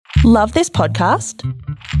Love this podcast?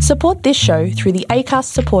 Support this show through the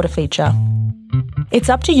Acast supporter feature. It's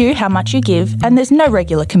up to you how much you give, and there's no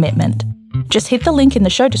regular commitment. Just hit the link in the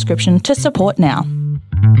show description to support now.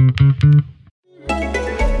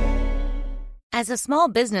 As a small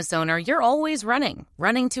business owner, you're always running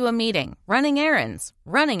to a meeting, running errands,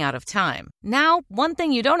 running out of time. Now, one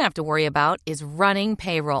thing you don't have to worry about is running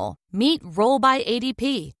payroll. Meet Roll by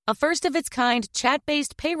ADP, a first-of-its-kind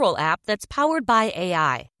chat-based payroll app that's powered by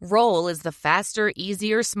AI. Roll is the faster,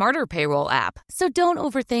 easier, smarter payroll app, so don't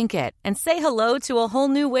overthink it and say hello to a whole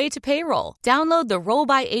new way to payroll. Download the Roll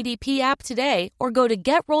by ADP app today or go to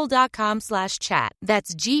getroll.com/chat.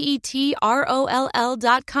 That's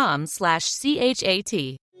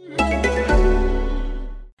GETROLL.com/CHAT.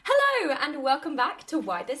 Hello and welcome back to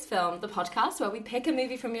Why This Film, the podcast where we pick a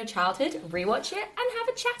movie from your childhood, rewatch it, and have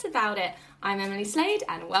a chat about it. I'm Emily Slade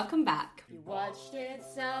and welcome back. You watched it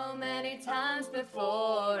so many times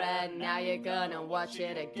before and now you're gonna watch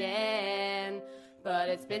it again. But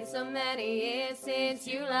it's been so many years since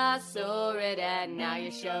you last saw it and now you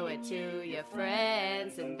show it to your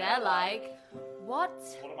friends and they're like, What?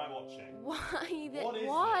 What am I watching?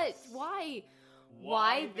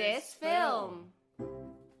 Why this film?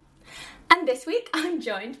 And this week I'm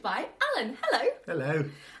joined by Alan. Hello. Hello.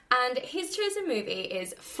 And his chosen movie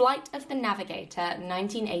is Flight of the Navigator,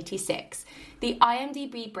 1986. The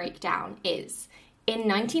IMDb breakdown is: in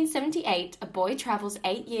 1978, a boy travels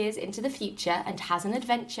 8 years into the future and has an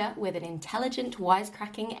adventure with an intelligent,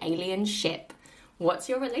 wisecracking alien ship. What's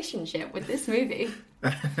your relationship with this movie?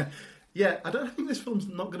 Yeah, I don't think this film's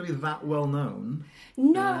not going to be that well known.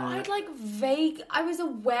 No, I was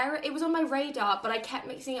aware, it was on my radar, but I kept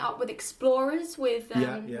mixing it up with Explorers with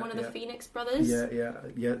one of the Phoenix brothers.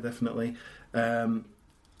 Yeah, definitely. I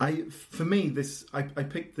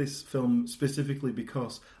picked this film specifically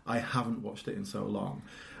because I haven't watched it in so long.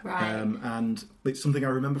 Right. And it's something I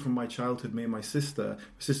remember from my childhood. Me and my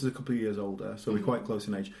sister's a couple of years older, so we're quite close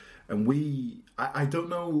in age. And I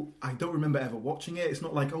don't remember ever watching it. It's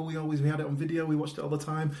not like, we had it on video, we watched it all the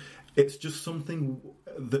time. It's just something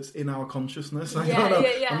that's in our consciousness. I don't know.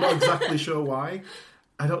 I'm not exactly sure why.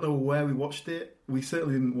 I don't know where we watched it. We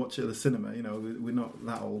certainly didn't watch it at the cinema, we're not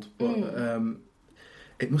that old. But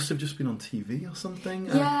it must have just been on TV or something.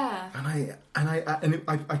 Yeah. And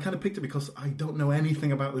I kind of picked it because I don't know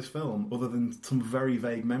anything about this film other than some very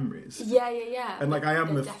vague memories. Yeah. And I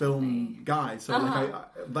am a film guy, so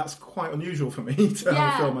that's quite unusual for me to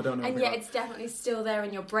have a film I don't know. And yet it's definitely still there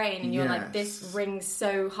in your brain, and you're like, this rings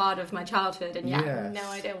so hard of my childhood, and I have no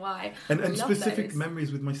idea why. And specific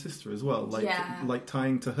memories with my sister as well, like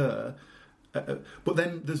tying to her. But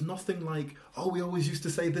then there's nothing like, we always used to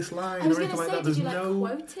say this line or anything like that. There's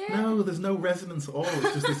quote it? No, there's no resonance at all.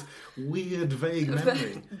 It's just this weird, vague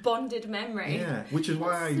memory, bonded memory. Yeah, which is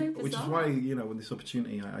why when this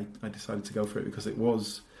opportunity, I decided to go for it, because it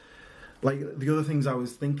was like the other things I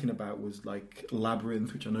was thinking about was like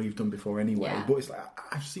Labyrinth, which I know you've done before anyway. Yeah. But it's like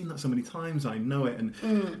I've seen that so many times, I know it, and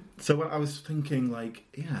so I was thinking like,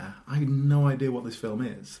 I had no idea what this film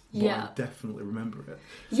is, but I definitely remember it.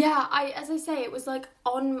 Yeah, as I say, it was like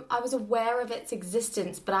I was aware of its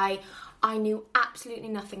existence, but I knew absolutely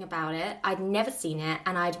nothing about it. I'd never seen it,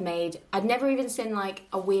 and I'd never even seen like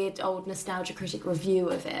a weird old Nostalgia Critic review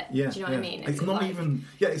of it. Yeah, do you know what I mean? It's not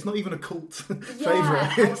even a cult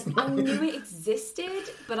favourite. I knew it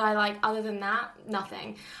existed, but other than that,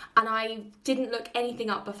 nothing. And I didn't look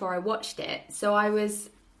anything up before I watched it, so I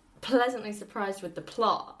was pleasantly surprised with the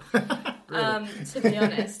plot. To be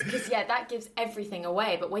honest, because that gives everything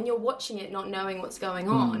away. But when you're watching it, not knowing what's going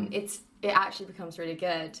on, it actually becomes really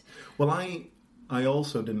good. Well, I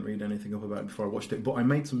also didn't read anything up about it before I watched it, but I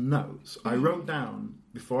made some notes. I wrote down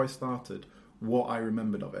before I started what I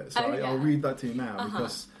remembered of it. So I'll read that to you now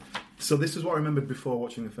because. So this is what I remembered before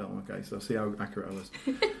watching the film. Okay, so see how accurate I was.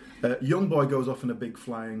 Young boy goes off in a big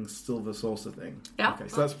flying silver saucer thing. Yeah. Okay,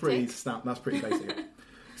 so that's pretty basic.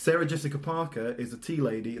 Sarah Jessica Parker is a tea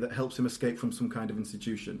lady that helps him escape from some kind of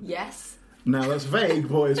institution. Yes. Now, that's vague,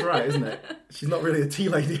 but it's right, isn't it? She's not really a tea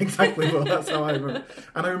lady exactly, but that's how I remember.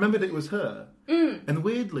 And I remembered it was her. And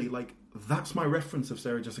weirdly, that's my reference of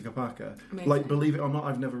Sarah Jessica Parker. Amazing. Believe it or not,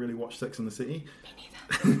 I've never really watched Sex and the City. Me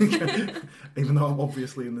neither. Even though I'm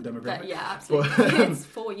obviously in the demographic. But absolutely. It's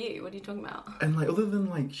for you. What are you talking about? And other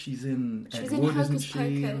than she's in Ed Wood, isn't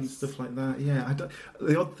she, and stuff like that. Yeah,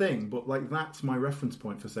 the odd thing, but that's my reference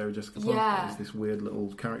point for Sarah Jessica Parker. Is this weird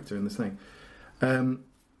little character in this thing.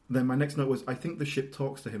 Then my next note was, I think the ship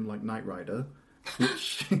talks to him like Knight Rider,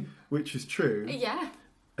 which is true. Yeah.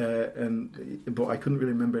 But I couldn't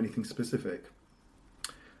really remember anything specific.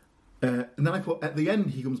 And then I put, at the end,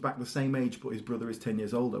 he comes back the same age, but his brother is 10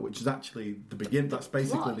 years older, which is actually that's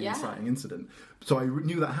basically the inciting incident. So I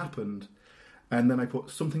knew that happened. And then I put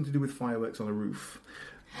something to do with fireworks on a roof,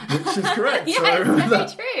 which is correct. Yeah, so I remember very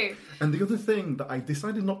that. true. And the other thing that I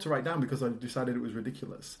decided not to write down because I decided it was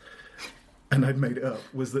ridiculous, and I'd made it up,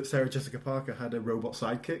 was that Sarah Jessica Parker had a robot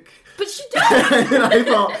sidekick. But she does! And I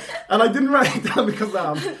thought, and I didn't write it down because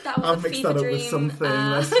I've mixed that up dream. with something.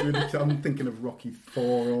 That's ridiculous. I'm thinking of Rocky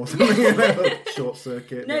 4 or something, Short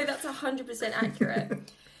Circuit. No, that's 100%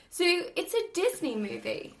 accurate. So, it's a Disney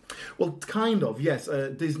movie. Well, kind of, yes.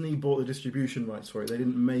 Disney bought the distribution rights for it. They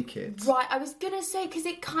didn't make it. Right, I was going to say, because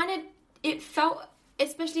it felt,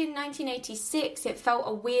 especially in 1986, it felt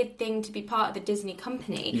a weird thing to be part of the Disney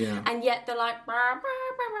company. Yeah. And yet the like,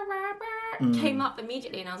 came up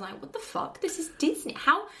immediately, and I was like, what the fuck? This is Disney.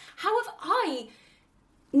 How have I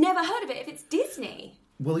never heard of it if it's Disney?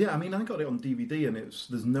 Well, yeah, I mean, I got it on DVD, and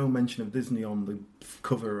there's no mention of Disney on the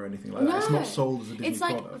cover or anything like that. It's not sold as a Disney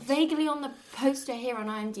product. It's like vaguely on the poster here on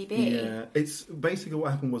IMDb. Yeah, it's basically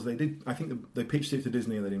what happened was I think they pitched it to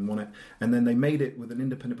Disney and they didn't want it, and then they made it with an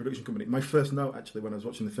independent production company. My first note, actually, when I was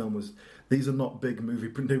watching the film was, these are not big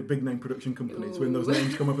big name production companies. When those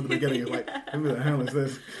names come up at the beginning, it's like, who the hell is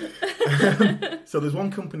this? So there's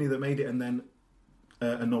one company that made it, and then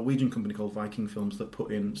a Norwegian company called Viking Films that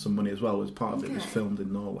put in some money as well as part of it. It was filmed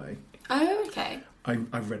in Norway. Oh, okay.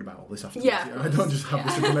 I've read about all this afterwards. Yeah, I don't just have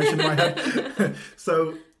this information in my head.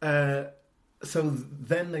 So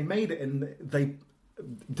then they made it, and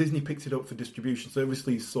Disney picked it up for distribution. So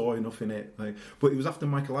obviously saw enough in it. But it was after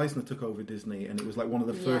Michael Eisner took over Disney, and it was like one of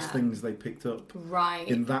the first things they picked up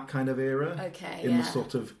in that kind of era. Okay, in the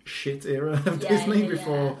sort of shit era of Disney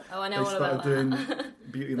before they started doing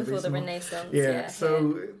Beauty and the Beast. Before the Renaissance. Yeah,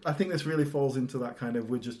 so I think this really falls into that kind of,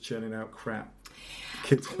 we're just churning out crap.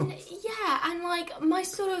 Kids films. Yeah, and like my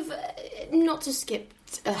sort of, not to skip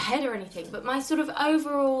ahead or anything, but my sort of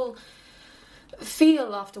overall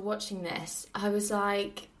feel after watching this, I was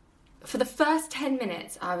like, for the first 10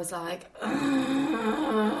 minutes, I was like,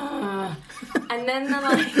 and then they're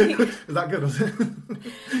like, is that good? Was it?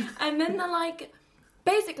 And then they're like,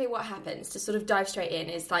 basically what happens, to sort of dive straight in,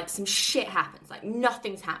 is like some shit happens, like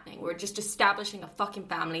nothing's happening, we're just establishing a fucking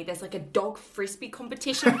family, there's like a dog frisbee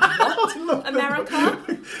competition. What? America?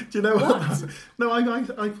 Do you know what? No, I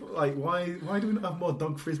like, why do we not have more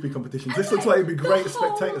dog frisbee competitions? This looks like it'd be great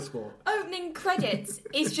spectator sport. Opening credits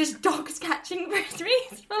is just dogs catching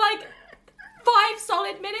frisbees for like 5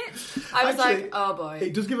 solid minutes. I was like, oh boy.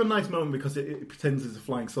 It does give a nice moment because it pretends it's a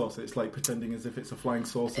flying saucer. It's like pretending as if it's a flying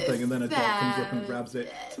saucer thing, and then a dog comes up and grabs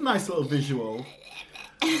it. It's a nice little visual.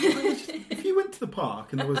 If you went to the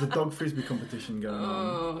park and there was a dog frisbee competition going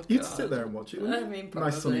on, you'd sit there and watch it, wouldn't you? I mean,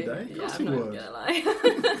 probably. Nice sunny day. Of course you would. Not gonna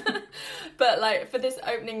lie. But like, for this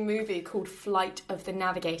opening movie called Flight of the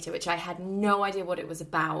Navigator, which I had no idea what it was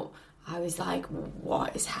about, I was like,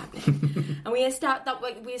 what is happening? And we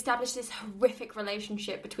established this horrific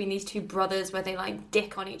relationship between these two brothers where they like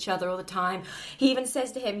dick on each other all the time. He even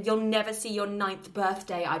says to him, "You'll never see your 9th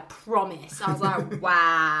birthday, I promise." I was like,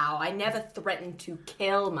 wow, I never threatened to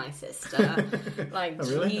kill my sister. Like, oh,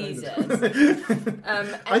 really? Jesus.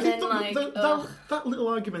 I think that little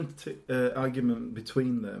argument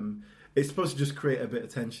between them, it's supposed to just create a bit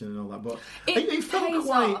of tension and all that, but it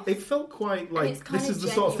felt quite like this is the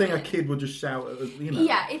sort of thing a kid would just shout at, you know.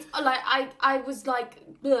 Yeah, it's like I was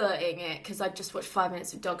like blurting it because I just watched 5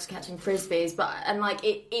 minutes of dogs catching frisbees,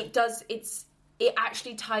 it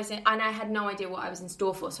actually ties in, and I had no idea what I was in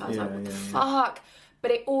store for, so I was like, what the fuck?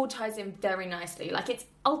 But it all ties in very nicely. Like, it's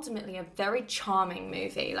ultimately a very charming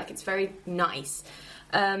movie. Like, it's very nice.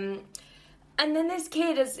 And then this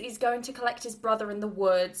kid, as he's going to collect his brother in the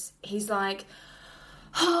woods, he's like,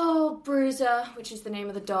 "Oh, Bruiser," which is the name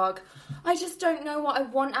of the dog, "I just don't know what I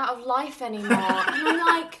want out of life anymore." And I'm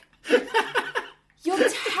like, you're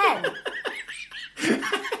 10.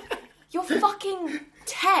 You're fucking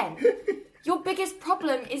 10. Your biggest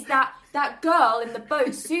problem is that girl in the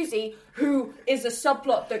boat, Susie, who is a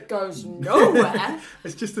subplot that goes nowhere.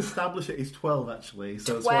 Let's just establish it. He's 12, actually,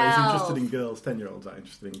 so that's why he's interested in girls. 10-year-olds are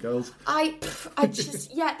interested in girls. I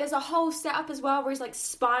just, there's a whole setup as well where he's like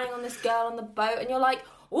spying on this girl on the boat, and you're like,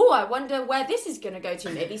 oh, I wonder where this is going to go to.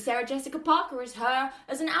 Maybe Sarah Jessica Parker is her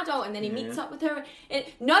as an adult, and then he meets up with her.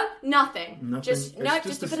 Nothing. Just a bit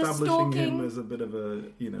of stalking. Establishing him as a bit of a,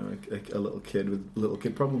 a little kid with little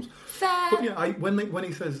kid problems. Fair. But yeah, when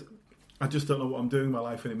he says, "I just don't know what I'm doing in my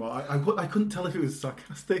life anymore," I couldn't tell if it was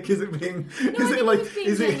sarcastic. Is it being?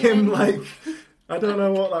 Is it him like? I don't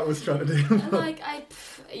know what that was trying to do.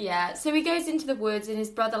 So he goes into the woods, and his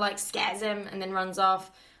brother like scares him, and then runs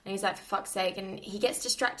off. And he's like, for fuck's sake. And he gets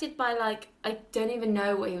distracted by, like, I don't even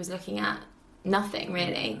know what he was looking at. Nothing,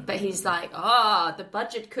 really. But he's like, the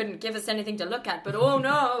budget couldn't give us anything to look at, but oh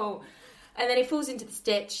no. And then he falls into the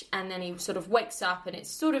ditch, and then he sort of wakes up, and it's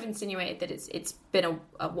sort of insinuated that it's been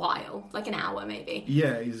a while, like an hour maybe.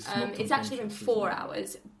 Yeah, it's actually been 4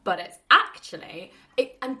 hours, but it's actually...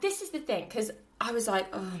 and this is the thing, because I was like,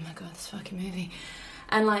 oh my God, this fucking movie.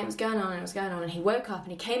 And, like, it was going on, and he woke up,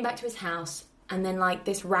 and he came back to his house, and then, like,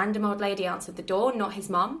 this random old lady answered the door, not his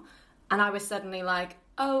mum. And I was suddenly like,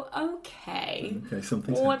 oh, okay. Okay,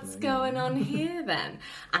 something's What's happening. going on here, then?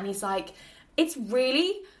 And he's like, it's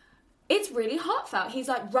really heartfelt. He's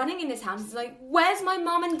like running in his house. He's like, where's my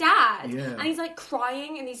mom and dad? Yeah. And he's like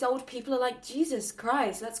crying, and these old people are like, Jesus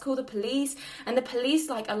Christ, let's call the police. And the police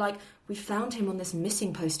are like, we found him on this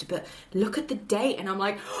missing poster, but look at the date. And I'm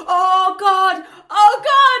like, oh God,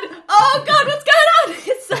 what's going on?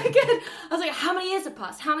 It's so good. I was like, how many years have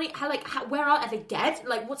passed? Where are they dead?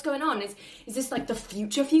 Like, what's going on? Is this like the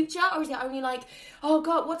future? Or is it only like, oh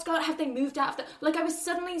God, what's going on? Have they moved out of the... Like, I was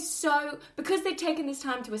suddenly so... Because they'd taken this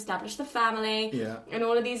time to establish the family and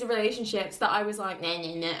all of these relationships, that I was like,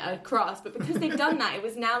 nah, cross. But because they'd done that, it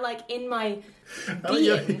was now like in my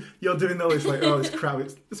being. You're doing all this like, oh, this crap.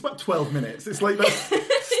 It's about 12 minutes. It's like that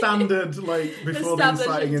standard, like, before the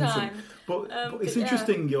inciting incident. But it's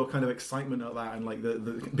interesting your kind of excitement at that, and like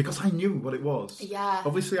the because I knew what it was. Yeah.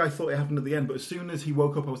 Obviously, I thought it happened at the end, but as soon as he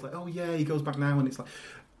woke up, I was like, oh yeah, he goes back now, and it's like,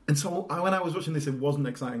 and so when I was watching this, it wasn't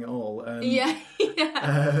exciting at all.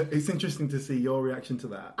 It's interesting to see your reaction to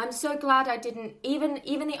that. I'm so glad I didn't even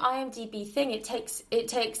the IMDb thing. It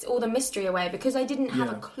takes all the mystery away, because I didn't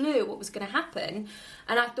have a clue what was going to happen,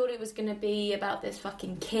 and I thought it was going to be about this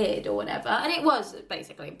fucking kid or whatever, and it was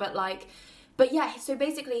basically, But yeah, so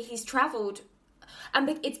basically he's travelled,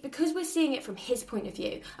 and it's because we're seeing it from his point of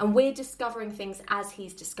view, and we're discovering things as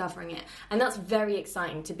he's discovering it. And that's very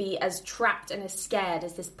exciting, to be as trapped and as scared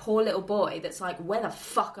as this poor little boy that's like, where the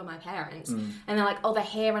fuck are my parents? And they're like, oh, they're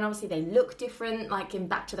here, and obviously they look different, like in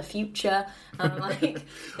Back to the Future. Like,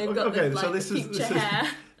 they've got the future hair.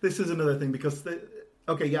 This is another thing, because...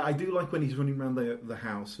 I do like when he's running around the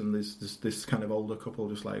house, and there's this kind of older couple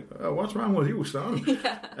just like, oh, what's wrong with you, son?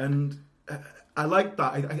 Yeah. And I like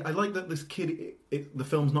that. I like that this kid, the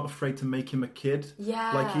film's not afraid to make him a kid.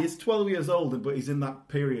 Yeah. Like, he is 12 years old, but he's in that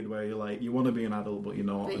period where you're like, you want to be an adult, but you're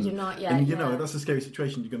not. But you're not, And, you know, that's a scary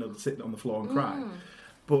situation. You're going to sit on the floor and cry.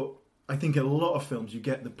 But I think in a lot of films, you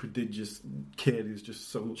get the prodigious kid who's just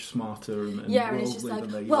so much smarter and and it's just like,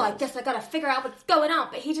 well, I guess I got to figure out what's going on.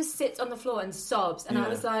 But he just sits on the floor and sobs. And I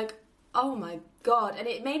was like, oh my God. And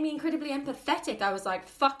it made me incredibly empathetic. I was like,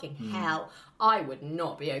 fucking hell, I would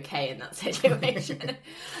not be okay in that situation.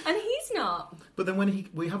 And he's not. But then when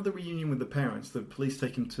we have the reunion with the parents, the police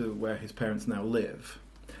take him to where his parents now live.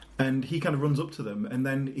 And he kind of runs up to them, and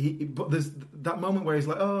then but there's that moment where he's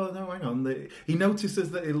like, oh, no, hang on. He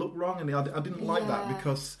notices that it looked wrong, and I didn't like that,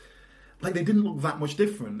 because... Like, they didn't look that much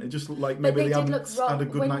different. It just looked like maybe they hadn't had a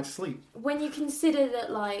good night's sleep. When you consider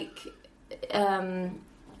that, like,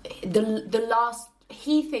 the last...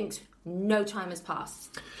 He thinks no time has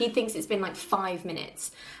passed. He thinks it's been, like, 5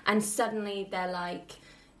 minutes. And suddenly they're like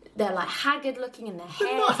haggard looking, and their hair...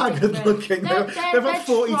 They're not haggard looking. They're about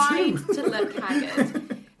 42. Trying to look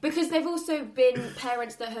haggard. Because they've also been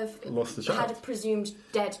parents that have lost the child. had a presumed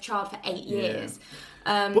dead child for 8 years.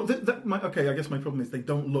 But I guess my problem is they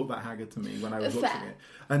don't look that haggard to me when I was watching it.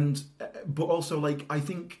 And but also, like, I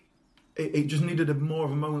think it just needed more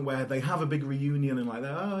of a moment where they have a big reunion and like,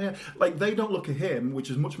 oh yeah, like they don't look at him, which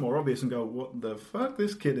is much more obvious, and go, what the fuck?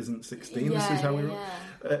 This kid isn't 16. This is how we.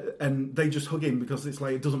 And they just hug him because it's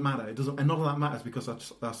like, it doesn't matter. It doesn't, and none of that matters because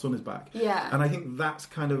our son is back. Yeah. And I think that's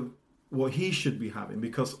kind of what he should be having,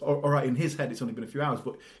 because, all right, in his head it's only been a few hours,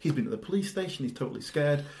 but he's been at the police station, he's totally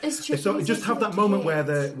scared. It's true. So just have that moment where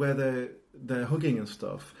they're hugging and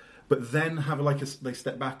stuff, but then have they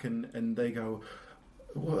step back and they go,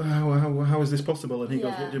 how is this possible? And he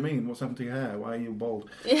goes, what do you mean? What's happened to your hair? Why are you bald?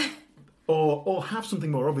 Yeah. Or have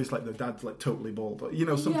something more obvious, like the dad's like totally bald, or, you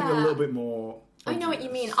know, something a little bit more I know what you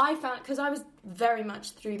mean. I found, because I was very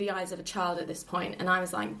much through the eyes of a child at this point, and I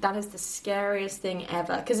was like, that is the scariest thing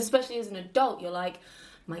ever. Because especially as an adult, you're like,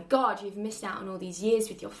 my God, you've missed out on all these years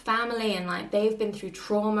with your family, and like they've been through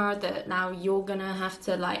trauma that now you're gonna have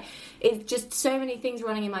to, like, it's just so many things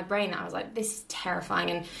running in my brain that I was like, this is terrifying.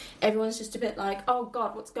 And everyone's just a bit like, oh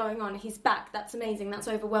God, what's going on? He's back. That's amazing. That's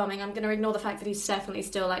overwhelming. I'm gonna ignore the fact that he's definitely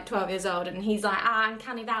still like 12 years old, and he's like,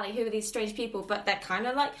 Uncanny Valley, who are these strange people? But they're kind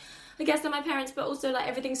of like, I guess they're my parents, but also, like,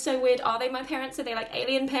 everything's so weird. Are they my parents? Are they, like,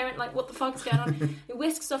 alien parent? Like, what the fuck is going on? He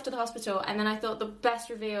whisks off to the hospital, and then I thought the best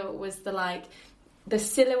reveal was the, like, the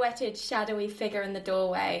silhouetted, shadowy figure in the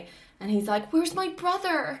doorway, and he's like, "Where's my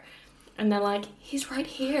brother?" And they're like, "He's right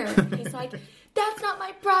here." He's like, "That's not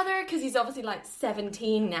my brother," because he's obviously like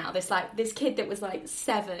 17 now. This kid that was like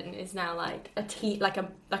 7 is now like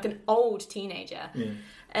an old teenager. Yeah.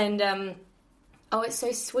 And oh, it's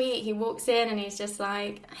so sweet. He walks in and he's just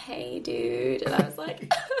like, "Hey, dude," and I was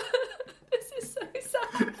like, "This is so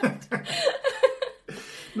sad."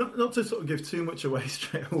 Not to sort of give too much away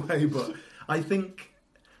straight away, but I think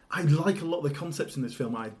I like a lot of the concepts in this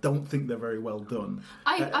film. I don't think they're very well done.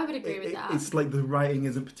 I would agree with that. It's like the writing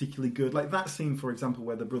isn't particularly good. Like that scene, for example,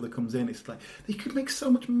 where the brother comes in, it's like they could make so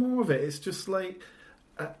much more of it. It's just like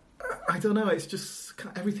I don't know. It's just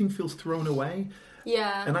everything feels thrown away.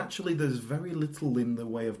 Yeah. And actually, there's very little in the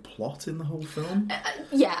way of plot in the whole film.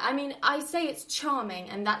 Yeah, I mean, I say it's charming,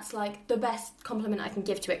 and that's like the best compliment I can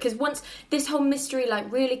give to it. Because once this whole mystery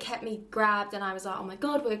like really kept me grabbed, and I was like, "Oh my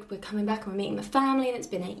god, we're coming back and we're meeting the family, and it's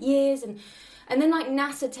been 8 years," and then like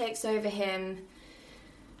NASA takes over him,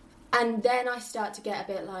 and then I start to get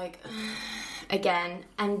a bit like again,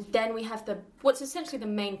 and then we have what's essentially the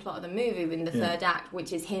main plot of the movie in the third act,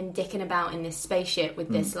 which is him dicking about in this spaceship with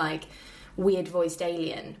this like weird voiced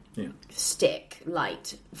alien stick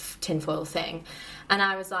light tinfoil thing, and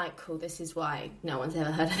I was like, cool, this is why no one's ever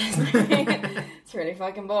heard of this movie. It's really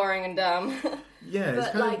fucking boring and dumb. Yeah,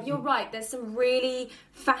 but like you're right, there's some really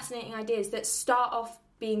fascinating ideas that start off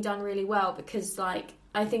being done really well, because like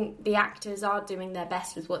I think the actors are doing their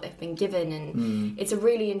best with what they've been given, and it's a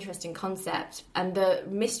really interesting concept, and the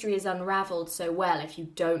mystery is unravelled so well if you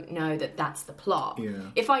don't know that that's the plot. Yeah.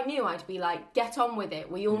 If I knew, I'd be like, get on with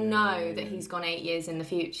it. We all know that he's gone 8 years in the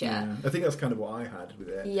future. Yeah. I think that's kind of what I had with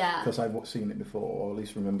it. Yeah. Because I've seen it before, or at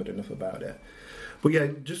least remembered enough about it. But yeah,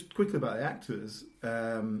 just quickly about the actors.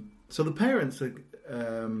 So the parents are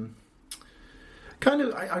kind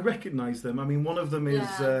of... I recognise them. I mean, one of them is...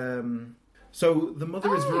 So the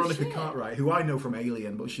mother is Veronica Cartwright, who I know from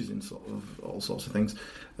Alien, but she's in sort of all sorts of things.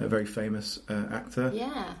 A very famous actor.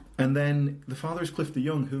 Yeah. And then the father is Cliff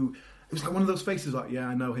DeYoung, who... It was like one of those faces like, yeah,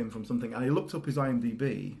 I know him from something. And I looked up his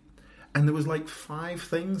IMDb, and there was like 5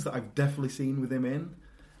 things that I've definitely seen with him in.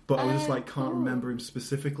 But I was just like, can't remember him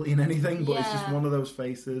specifically in anything, but it's just one of those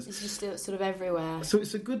faces. It's just sort of everywhere. So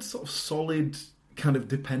it's a good sort of solid, kind of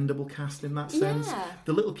dependable cast in that sense. Yeah.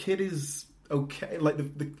 The little kid is okay. Like,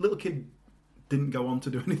 the little kid didn't go on to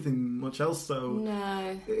do anything much else, so...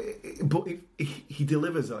 No. But he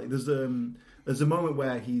delivers. Like, there's a moment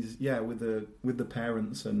where he's, with the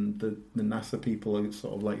parents, and the NASA people are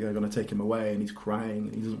sort of like, they're going to take him away, and he's crying,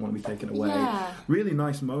 and he doesn't want to be taken away. Yeah. Really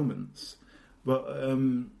nice moments. But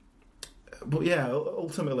yeah,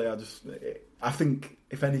 ultimately, I think,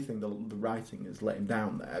 if anything, the writing has let him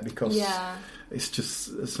down there, because it's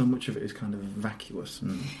just so much of it is kind of vacuous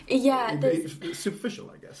and it's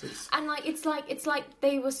superficial, I guess. It's like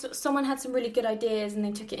they were someone had some really good ideas and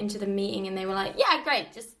they took it into the meeting and they were like, yeah,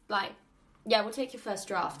 great, just like, yeah, we'll take your first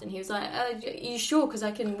draft. And he was like, are you sure? Because I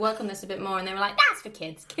can work on this a bit more. And they were like, that's for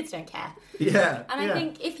kids. Kids don't care. Yeah. And I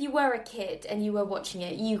think if you were a kid and you were watching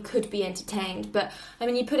it, you could be entertained. But, I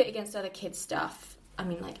mean, you put it against other kids' stuff. I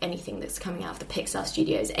mean, like anything that's coming out of the Pixar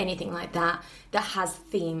studios, anything like that has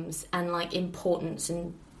themes and, like, importance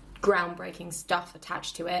and groundbreaking stuff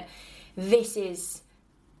attached to it. This is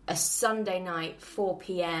a Sunday night, 4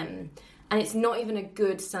 p.m., and it's not even a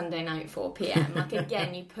good Sunday night, 4 p.m. Like,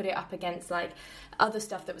 again, you put it up against, like, other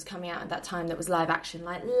stuff that was coming out at that time that was live action,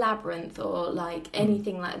 like Labyrinth or, like,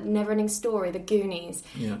 anything like Neverending Story, The Goonies.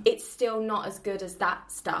 Yeah. It's still not as good as that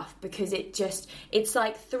stuff because it's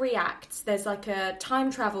like 3 acts. There's, like, a time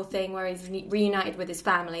travel thing where he's reunited with his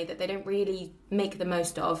family that they don't really make the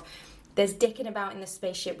most of. There's dicking about in the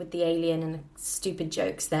spaceship with the alien and the stupid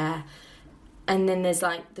jokes there. And then there's,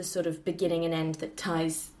 like, the sort of beginning and end that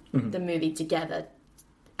ties the movie together,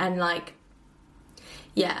 and like,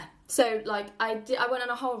 yeah. So like, I went on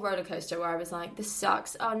a whole roller coaster where I was like, this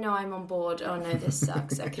sucks. Oh no, I'm on board. Oh no, this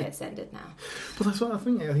sucks. Okay, it's ended now. But that's what I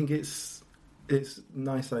think. I think it's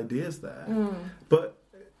nice ideas there, but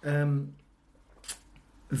the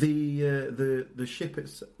ship.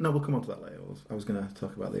 No, we'll come on to that later. I was going to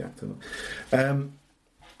talk about the actor.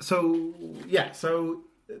 So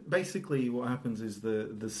basically, what happens is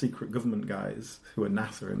the secret government guys, who are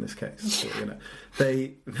NASA in this case, you know,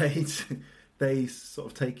 they sort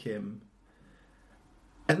of take him,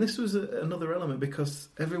 and this was another element because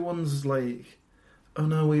everyone's like, "Oh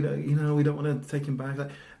no, we don't want to take him back."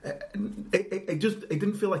 It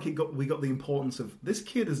didn't feel like we got the importance of this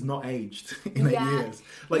kid has not aged in 8 years.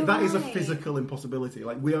 Like that is a physical impossibility.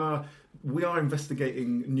 Like we are we are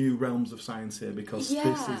investigating new realms of science here because this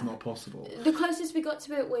Yeah. is not possible. The closest we got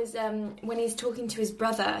to it was when he's talking to his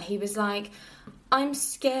brother. He was like, "I'm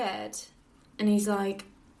scared," and he's like,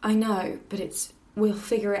 "I know, but we'll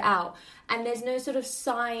figure it out." And there's no sort of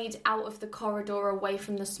side out of the corridor away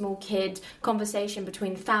from the small kid conversation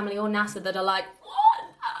between family or NASA that are like, "What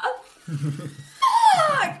the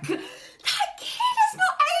fuck? That kid has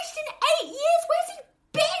not aged in 8 years. Where's he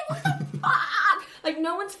been? What the fuck?" Like,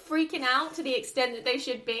 no one's freaking out to the extent that they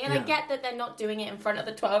should be. And I Yeah. get that they're not doing it in front of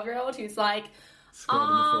the 12-year-old who's like, Scared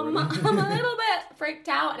on the I'm a little bit freaked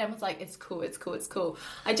out. And everyone's like, it's cool.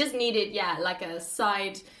 I just needed, like a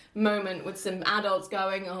side moment with some adults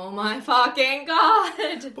going, "Oh my fucking God."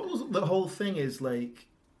 But also, the whole thing is like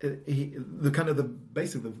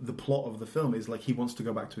basically the plot of the film is like he wants to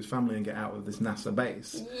go back to his family and get out of this NASA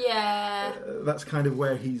base. Yeah. That's kind of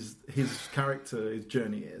where his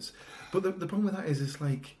journey is. But the problem with that is it's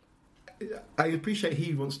like, I appreciate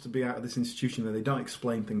he wants to be out of this institution and they don't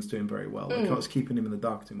explain things to him very well. Like, it's keeping him in the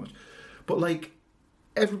dark too much. But like,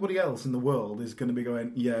 everybody else in the world is going to be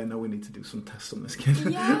going, "Yeah, no, we need to do some tests on this kid."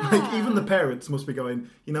 Yeah. Like, even the parents must be going,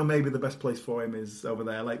 maybe the best place for him is over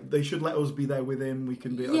there. Like, they should let us be there with him. We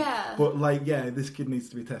can be... Yeah. But like, this kid needs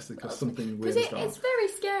to be tested because something weird Because is going on. it's very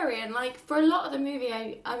scary. And like, for a lot of the movie,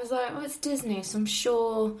 I was like, "Oh, it's Disney, so I'm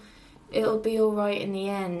sure it'll be all right in the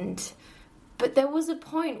end." But there was a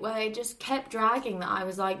point where it just kept dragging that I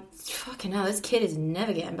was like, fucking hell, this kid is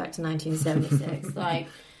never getting back to 1976. Like,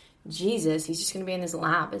 Jesus, he's just going to be in this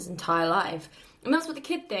lab his entire life. And that's what the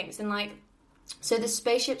kid thinks. And like, so the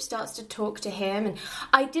spaceship starts to talk to him. And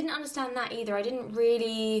I didn't understand that either. I didn't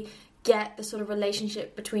really get the sort of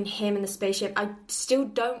relationship between him and the spaceship. I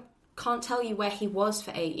still can't tell you where he was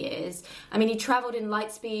for 8 years. I mean, he travelled in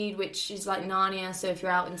light speed, which is like Narnia. So if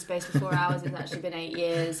you're out in space for 4 hours, it's actually been 8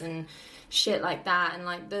 years. And shit like that. And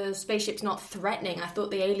like, the spaceship's not threatening. I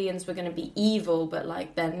thought the aliens were going to be evil, but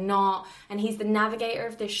like, they're not. And he's the navigator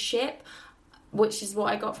of the ship, which is what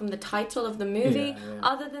I got from the title of the movie. Yeah.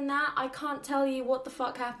 Other than that, I can't tell you what the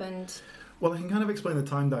fuck happened. Well, I can kind of explain the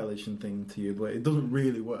time dilation thing to you, but it doesn't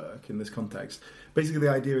really work in this context. Basically, the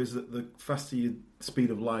idea is that the faster your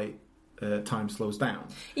speed of light, time slows down.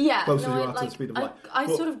 Yeah, Closer no, you are to the speed of light. I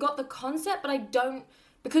But- sort of got the concept, but I don't...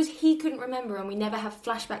 Because he couldn't remember and we never have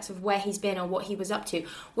flashbacks of where he's been or what he was up to.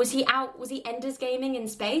 Was he Ender's gaming in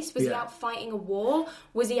space? Was he out fighting a war?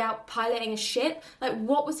 Was he out piloting a ship? Like,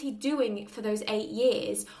 what was he doing for those 8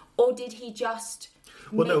 years? Or did he just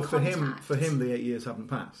Well, make no, contact? for him, the 8 years haven't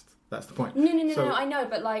passed. That's the point. No, I know,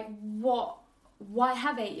 but like, why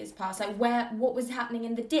have 8 years passed? Like, what was happening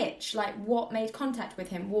in the ditch? Like, what made contact with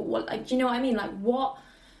him? What like, do you know what I mean? Like,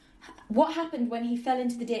 what happened when he fell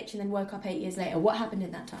into the ditch and then woke up 8 years later? What happened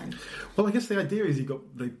in that time? Well, I guess the idea is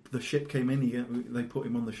the ship came in. They put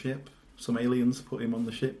him on the ship. Some aliens put him on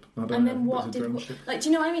the ship. I don't know. And then it was what a did... drone ship. Like, do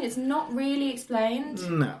you know what I mean? It's not really explained.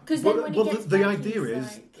 No. Because then when he gets the back, idea he's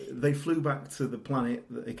is like... they flew back to the planet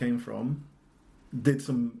that they came from, did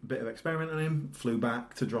some bit of experiment on him, flew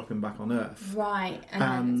back to drop him back on Earth. Right. And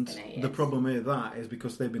then it's been 8 the years. problem with that is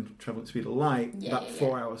because they've been travelling at the speed of light, Yeah, that yeah,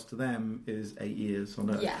 4 hours to them is 8 years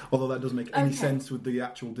on Earth. Yeah. Although that doesn't make any Okay. sense with the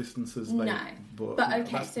actual distances. No. But But you know,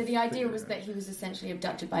 okay, that's so the idea thing, was right? that he was essentially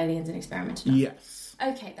abducted by aliens and experimented on. Yes.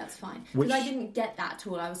 Okay, that's fine. Which- Because I didn't get that at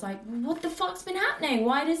all. I was like, what the fuck's been happening?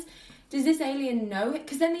 Why does this alien know it?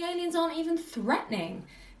 Because then the aliens aren't even threatening.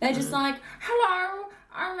 They're just like, hello,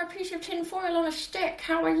 I'm a piece of tinfoil on a stick.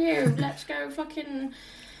 How are you? Let's go fucking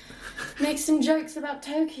make some jokes about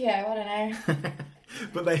Tokyo. I don't know.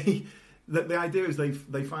 But the idea is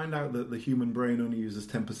they find out that the human brain only uses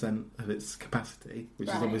 10% of its capacity, which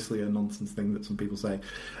is Right. obviously a nonsense thing that some people say,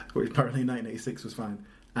 which apparently in 1986 was fine.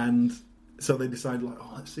 And so they decide, like,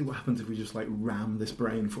 let's see what happens if we just like ram this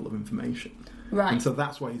brain full of information. Right. And so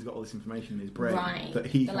that's why he's got all this information in his brain Right. that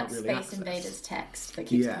he the can't like really Space access. Invaders text that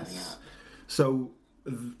keeps coming Yes. up. So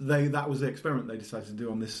that was the experiment they decided to do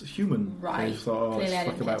on this human. Right. They just thought, Clearly I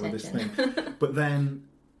let's fuck didn't pay about with this attention. thing. But then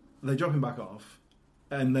they drop him back off,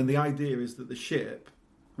 and then the idea is that the ship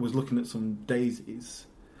was looking at some daisies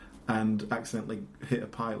and accidentally hit a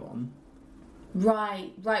pylon.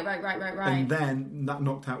 Right. And then that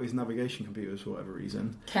knocked out his navigation computers for whatever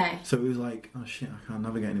reason. Okay. So he was like, oh shit, I can't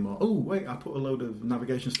navigate anymore. Oh wait, I put a load of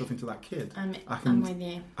navigation stuff into that kid. I'm can, with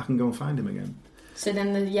you. I can go and find him again. So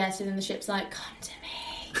then the ship's like, come to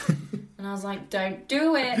me. And I was like, don't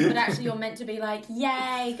do it. But actually you're meant to be like,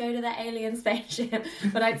 yay, go to the alien spaceship.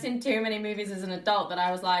 But I'd seen too many movies as an adult that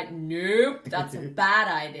I was like, nope, that's a bad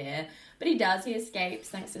idea. But he does, he escapes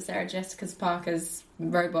thanks to Sarah Jessica Parker's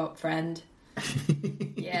robot friend.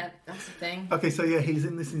 Yeah, that's the thing. Okay, so yeah, he's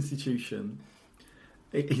in this institution,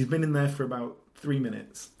 He's been in there for about 3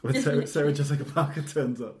 minutes when Sarah Jessica Parker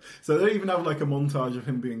turns up. So they don't even have like a montage of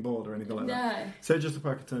him being bored or anything like that. Sarah Jessica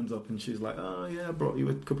Parker turns up and she's like, "Oh yeah, I brought you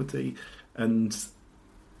a cup of tea," and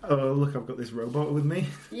 "Oh look, I've got this robot with me."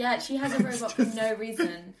 Yeah, she has a robot for no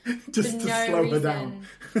reason. Just to slow her down.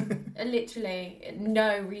 Literally,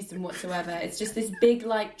 no reason whatsoever. It's just this big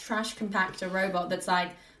like trash compactor robot that's like,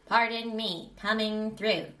 "Pardon me, coming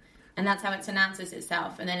through." And that's how it announces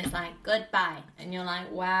itself. And then it's like, "Goodbye." And you're like,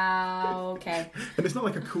 wow, okay. And it's not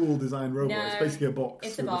like a cool design robot. No, it's basically a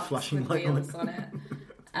box with a flashing light on it.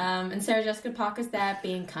 And Sarah Jessica Parker's there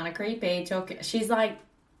being kind of creepy. She's like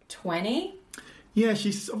 20. Yeah,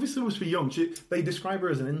 she's obviously supposed to be young. They describe her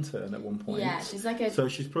as an intern at one point. Yeah, she's like a So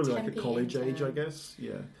she's probably like a tempy college intern. age, I guess.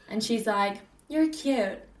 Yeah. And she's like, "You're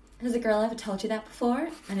cute. Has a girl ever told you that before?"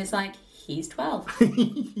 And it's like, he's 12.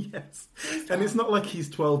 Yes. And it's not like he's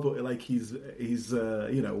 12, but like he's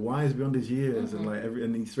wise beyond his years and like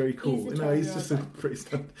and he's very cool. He's just a pretty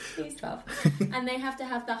stunned. He's 12. And they have to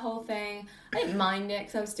have the whole thing. I didn't mind it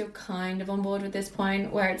because I was still kind of on board with this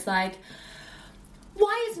point where it's like,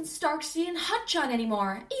 why isn't Starksy and Hutch on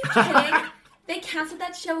anymore? Are you kidding? They cancelled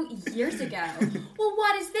that show years ago. Well,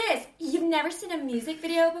 what is this? You've never seen a music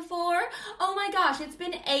video before? Oh my gosh, it's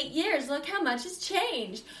been 8 years. Look how much has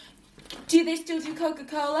changed. Do they still do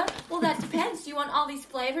Coca-Cola? Well, that depends. Do you want all these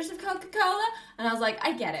flavors of Coca-Cola? And I was like,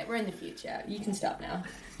 I get it. We're in the future. You can stop now.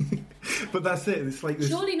 But that's it. It's like this.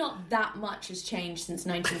 Surely not that much has changed since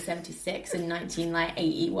 1976 and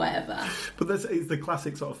 1980, whatever. But it's the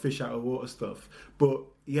classic sort of fish out of water stuff. But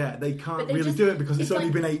yeah, they can't really just do it because it's only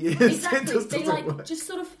like, been 8 years. Exactly. It They like work. just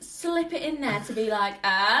sort of slip it in there to be like,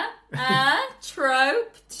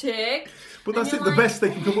 trope, tick. But that's it. The best they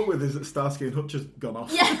can come up with is that Starsky and Hutch has gone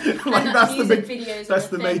off. Yeah, like and that's music the big. videos That's are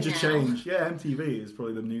the a thing major now. change. Yeah, MTV is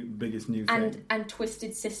probably the biggest new thing. And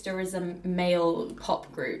Twisted Sister is a male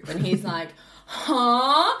pop group, and he's like,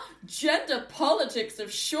 huh? Gender politics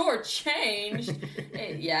have sure changed.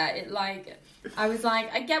 I was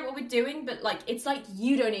like, I get what we're doing, but like, it's like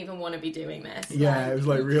you don't even want to be doing this. Yeah, like, it was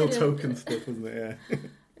like you real could've- token stuff, wasn't it? Yeah.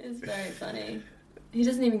 It's very funny. He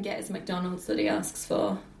doesn't even get his McDonald's that he asks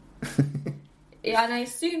for. Yeah, and I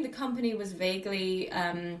assume the company was vaguely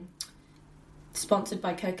sponsored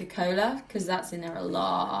by Coca-Cola, because that's in there a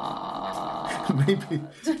lot.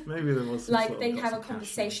 maybe there was some Like, sort of they got have a some cash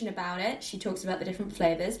conversation about it. She talks about the different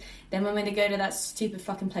flavours. Then when they go to that stupid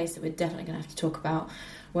fucking place that we're definitely going to have to talk about,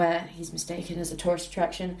 where he's mistaken as a tourist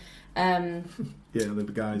attraction. Yeah,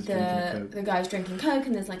 the guy's drinking Coke. The guy's drinking Coke,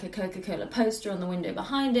 and there's like a Coca-Cola poster on the window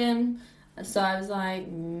behind him. And so I was like,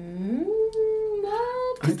 what?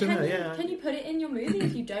 'Cause I don't know, yeah. Can you put it in your movie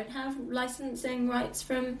if you don't have licensing rights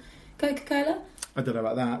from Coca-Cola? I don't know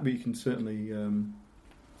about that, but you can certainly,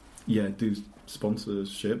 do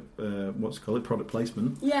sponsorship. What's it called? Product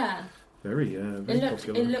placement. Yeah. Very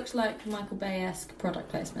popular. It looked like Michael Bay-esque product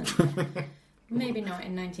placement. Maybe not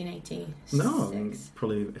in 1986. No,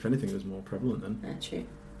 probably, if anything, it was more prevalent then. Yeah, true.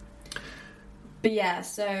 But yeah,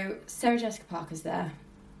 so Sarah Jessica Parker's there.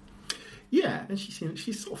 Yeah, and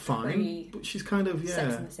she's sort of fine, but she's kind of,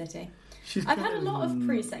 Sex and the City. She's I've had a lot of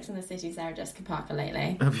pre-Sex and the City Sarah Jessica Parker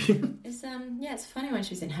lately. Have you? It's it's funny when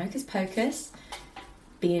she was in Hocus Pocus,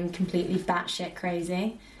 being completely batshit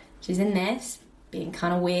crazy. She's in this, being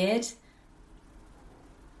kind of weird.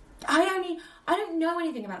 I don't know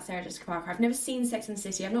anything about Sarah Jessica Parker. I've never seen Sex and the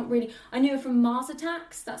City. I knew her from Mars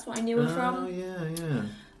Attacks. That's what I knew her from. Oh, yeah.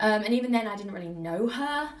 And even then, I didn't really know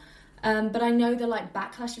her. But I know the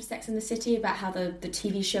backlash of Sex and the City about how the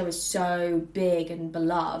TV show is so big and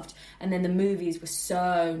beloved, and then the movies were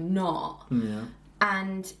so not. Yeah.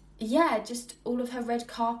 And yeah, just all of her red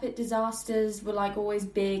carpet disasters were always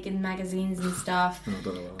big in magazines and stuff. I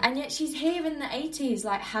don't know. And yet she's here in the 80s,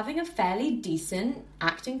 having a fairly decent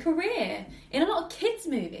acting career in a lot of kids'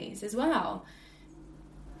 movies as well.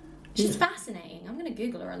 She's fascinating. I'm going to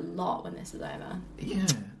Google her a lot when this is over. Yeah,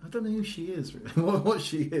 I don't know who she is, really. what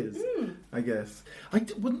she is, I guess.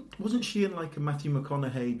 Wasn't she in a Matthew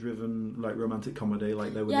McConaughey-driven romantic comedy?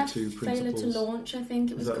 They were the two Failure principals. to Launch, I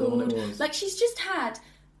think it was Is that the one called. it was? She's just had...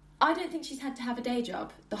 I don't think she's had to have a day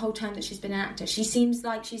job the whole time that she's been an actor. She seems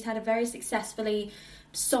like she's had a very successfully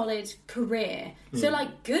solid career. So,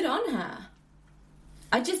 good on her.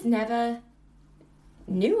 I just never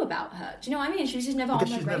knew about her. Do you know what I mean? She was just never on my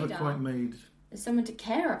radar. She's never quite made as someone to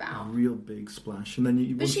care a about. real big splash, and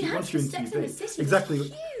then But she has, once you're in Sex TV, and the City exactly.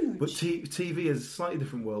 was huge. But TV is a slightly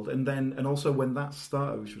different world, and also when that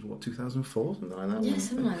started, which was 2004, something like that. Yeah,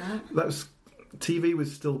 something like that. That was TV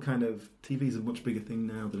was still TV's a much bigger thing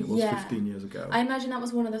now than it was 15 years ago. I imagine that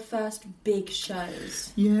was one of the first big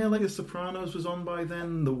shows. Yeah, like The Sopranos was on by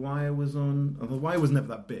then, The Wire was on. The Wire was never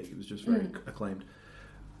that big, it was just very acclaimed.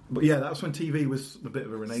 But yeah, that's when TV was a bit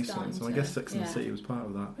of a renaissance, and I guess Sex and the City was part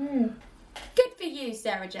of that. Good for you,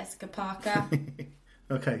 Sarah Jessica Parker.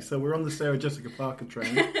 Okay, so we're on the Sarah Jessica Parker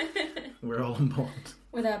train. We're all on board.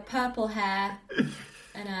 With her purple hair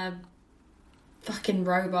and a fucking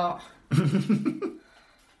robot.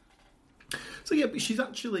 So yeah, but she's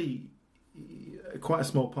actually quite a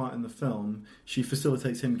small part in the film. She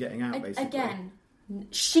facilitates him getting out, basically. Again,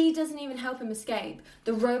 she doesn't even help him escape.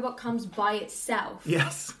 The robot comes by itself.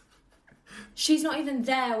 Yes. She's not even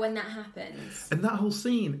there when that happens. And that whole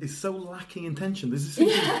scene is so lacking in tension. There's a scene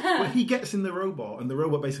where he gets in the robot, and the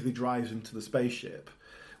robot basically drives him to the spaceship,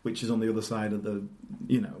 which is on the other side of the,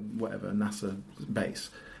 whatever, NASA base.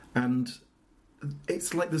 And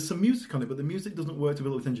it's like there's some music on it, but the music doesn't work to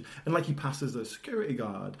build up tension. And like he passes a security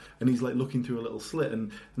guard, and he's like looking through a little slit,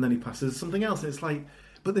 and then he passes something else, and it's like...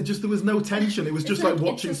 But there was no tension. It was just like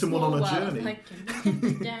watching someone on a journey. Like,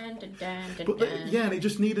 But and it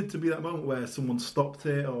just needed to be that moment where someone stopped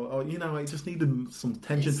it, or it just needed some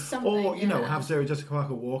tension. Or, have Sarah Jessica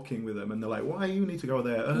Parker walking with them, and they're like, why you need to go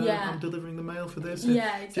there? I'm delivering the mail for this.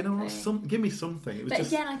 Yeah, exactly. Do you know what? Give me something. It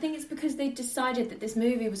was again, I think it's because they decided that this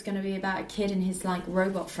movie was going to be about a kid and his, like,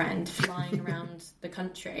 robot friend flying around the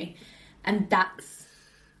country. And that's...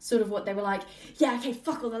 sort of what they were like, yeah, okay,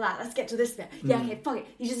 fuck all of that, let's get to this bit. Yeah, okay, fuck it,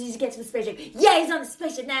 you just need to get to the spaceship. Yeah, he's on the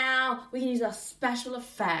spaceship now! We can use our special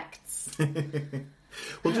effects.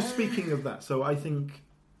 Well, just speaking of that, so I think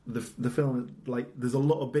the film, like, there's a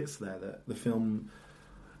lot of bits there that the film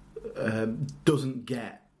doesn't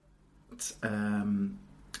get.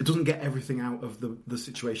 It doesn't get everything out of the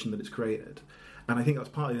situation that it's created. And I think that's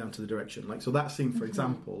partly down to the direction. Like, so that scene, for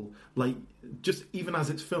example, like, just even as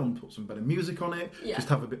it's filmed, put some better music on it, just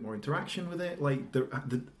have a bit more interaction with it. Like,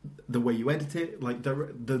 the way you edit it, like,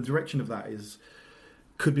 the direction of that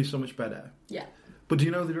could be so much better. Yeah. But do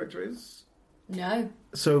you know who the director is? No.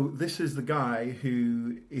 So this is the guy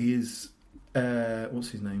who is, what's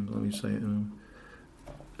his name? Let me say it.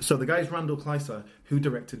 So the guy is Randall Kleiser, who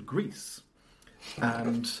directed Grease.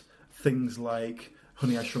 And things like...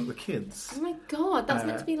 Honey, I Shrunk the Kids. Oh my god, that's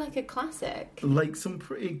meant to be like a classic. Like some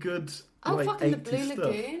pretty good. Oh, like, fucking the 80s Blue stuff.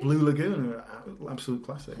 Lagoon. Blue Lagoon, absolute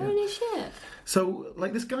classic. Holy shit! So,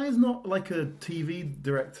 like, this guy is not like a TV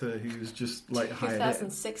director who's just like hired.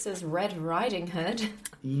 2006's Red Riding Hood.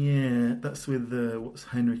 Yeah, that's with what's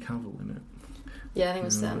Henry Cavill in it. Yeah, I think it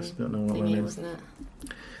was don't know what thingy, wasn't it?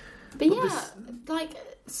 But yeah, like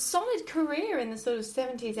solid career in the sort of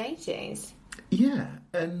 70s, 80s. Yeah,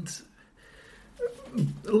 and.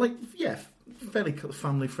 Like, yeah, fairly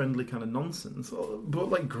family-friendly kind of nonsense, but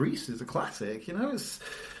like Grease is a classic, It's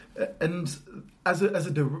and as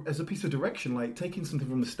a piece of direction, like taking something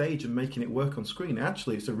from the stage and making it work on screen,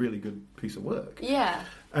 actually, it's a really good piece of work. Yeah,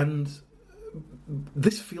 and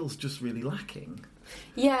this feels just really lacking.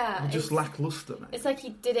 Yeah, just lackluster. Man. It's like he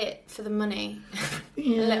did it for the money.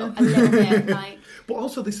 Yeah, a little bit. Like, but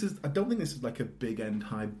also, I don't think this is like a big end,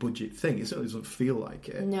 high budget thing. It certainly doesn't feel like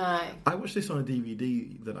it. No. I watched this on a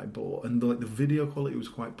DVD that I bought, and the video quality was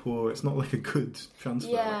quite poor. It's not like a good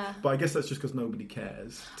transfer. Yeah. But I guess that's just because nobody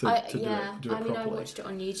cares to do it properly. I watched it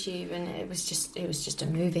on YouTube, and it was just a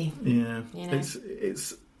movie. Yeah,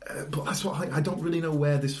 it's. But that's what I don't really know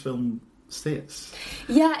where this film sits.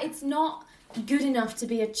 Yeah, it's not good enough to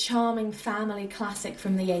be a charming family classic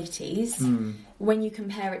from the 80s when you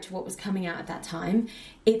compare it to what was coming out at that time.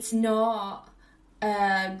 It's not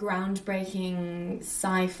a groundbreaking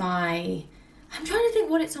sci-fi. I'm trying to think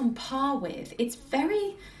what it's on par with. It's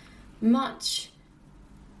very much...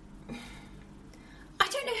 I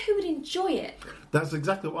don't know who would enjoy it. That's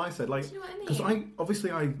exactly what I said. Like, do you know what I mean? Because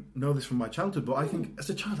I know this from my childhood, but I think as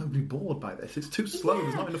a child I would be bored by this. It's too slow. Yeah.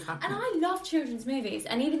 There's not enough happening. And I love children's movies,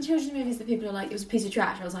 and even children's movies that people are like, it was a piece of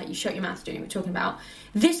trash. I was like, you shut your mouth, don't know what you're talking about.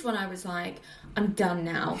 This one, I was like, I'm done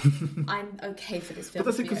now. I'm okay for this film. But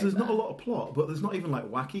that's it, because there's not a lot of plot, but there's not even like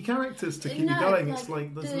wacky characters to keep you going. It's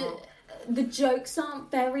like there's not. The jokes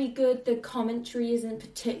aren't very good. The commentary isn't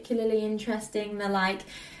particularly interesting. They're like.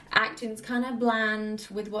 Acting's kind of bland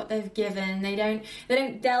with what they've given. They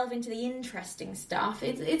don't delve into the interesting stuff.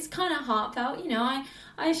 It's kind of heartfelt.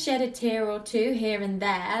 I shed a tear or two here and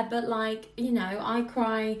there, but I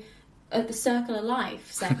cry at the Circle of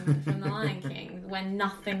Life segment from The Lion King when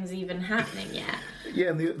nothing's even happening yet. Yeah,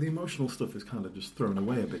 and the emotional stuff is kind of just thrown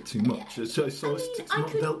away a bit too much. It's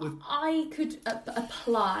not dealt with. I could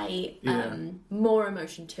apply more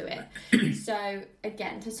emotion to it. So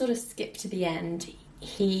again, to sort of skip to the end.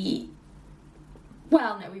 He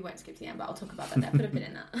Well, no, we won't skip to the end, but I'll talk about that there. Put a bit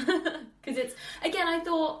in that. Because it's, again, I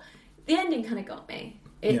thought the ending kind of got me.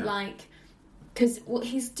 Because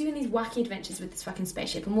he's doing these wacky adventures with this fucking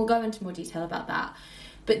spaceship, and we'll go into more detail about that.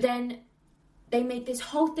 But then they made this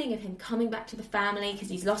whole thing of him coming back to the family because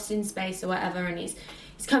he's lost in space or whatever, and he's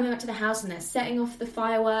coming back to the house, and they're setting off the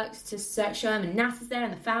fireworks to show him, and NASA's there,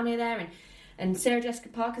 and the family are there, and Sarah Jessica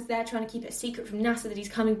Parker's there trying to keep it a secret from NASA that he's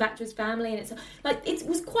coming back to his family, and it's like, it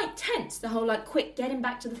was quite tense, the whole, like, quick, get him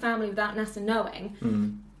back to the family without NASA knowing.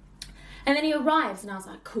 And then he arrives, and I was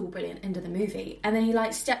like, cool, brilliant, end of the movie. And then he,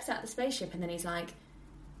 like, steps out of the spaceship, and then he's like,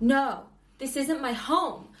 no, this isn't my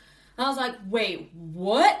home. And I was like, wait,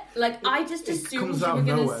 what? Like, I just assumed you were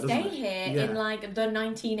going to stay here in, like, the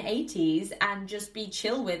 1980s and just be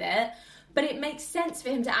chill with it. But it makes sense for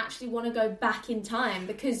him to actually want to go back in time,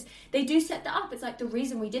 because they do set that up. It's like, the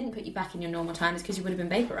reason we didn't put you back in your normal time is because you would have been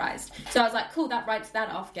vaporized. So I was like, cool, that writes that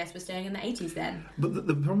off. Guess we're staying in the 80s then. But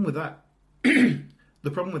the problem with that, the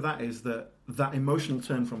problem with that is that emotional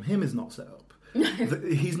turn from him is not set up.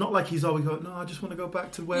 He's not like he's always going, no, I just want to go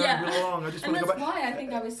back to where I belong. I just want to go back. And that's why I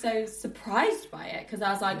think I was so surprised by it, because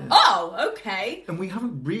I was like, oh, okay. And we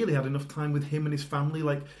haven't really had enough time with him and his family.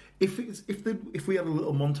 Like, if we had a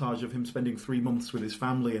little montage of him spending 3 months with his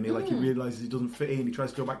family, and he realises he doesn't fit in, he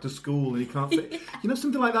tries to go back to school and he can't fit,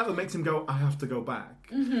 something like that makes him go, I have to go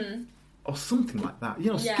back. Or something like that.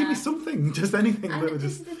 Give me something, just anything. And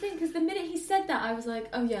this is the thing, because the minute he said that, I was like,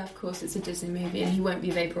 oh yeah, of course, it's a Disney movie, and he won't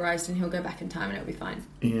be vaporized, and he'll go back in time, and it'll be fine.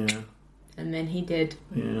 Yeah. And then he did.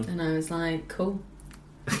 Yeah. And I was like, cool.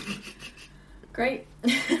 Great.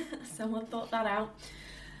 Someone thought that out.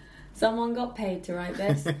 Someone got paid to write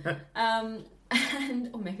this.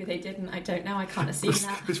 Or maybe they didn't, I don't know, I can't assume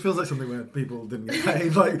that. This feels like something where people didn't get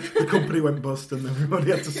paid, like the company went bust and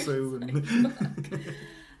everybody had to sue.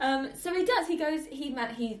 So he does,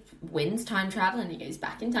 he wins time travel and he goes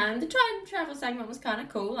back in time. The time travel segment was kind of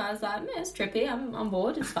cool. I was like, it's trippy, I'm on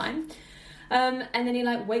board, it's fine. And then he,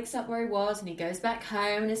 like, wakes up where he was, and he goes back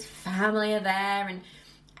home, and his family are there,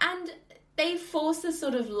 and they force a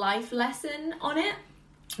sort of life lesson on it,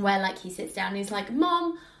 where, like, he sits down and he's like,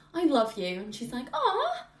 Mom, I love you. And she's like,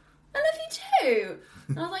 aw, I love you too.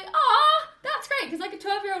 And I was like, aw, that's great, because, like, a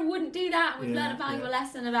 12-year-old wouldn't do that. We've learned a valuable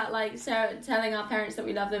lesson about, like, telling our parents that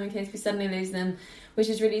we love them in case we suddenly lose them, which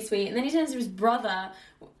is really sweet. And then he turns to his brother,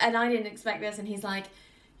 and I didn't expect this, and he's like,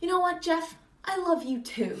 you know what, Jeff, I love you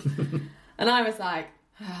too. And I was like,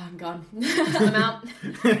 I'm gone. I'm out.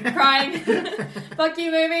 Crying. Fuck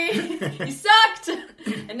you, movie. You sucked.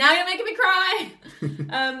 And now you're making me cry.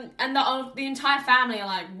 And the entire family are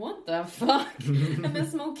like, what the fuck? And the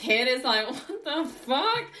small kid is like, what the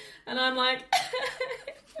fuck? And I'm like,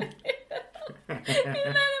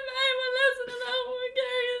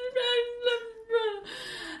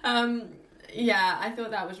 yeah, I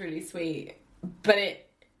thought that was really sweet. But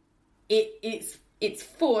it's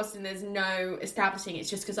forced, and there's no establishing. It's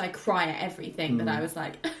just because I cry at everything that I was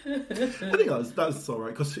like... I think that's all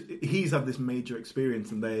right, because he's had this major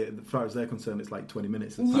experience, and as far as they're concerned, it's like 20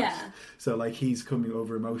 minutes has passed. Yeah. So, like, he's coming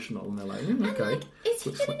over emotional, and they're like, okay. Like, is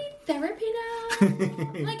he going to need therapy now? Like,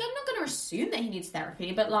 I'm not going to assume that he needs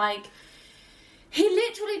therapy, but, like, he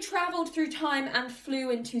literally travelled through time and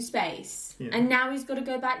flew into space. Yeah. And now he's got to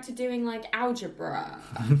go back to doing, like, algebra.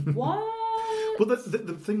 What? Well,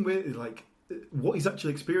 the thing with, like, what he's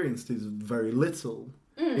actually experienced is very little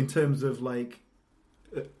in terms of, like,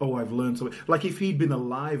 I've learned something. Like, if he'd been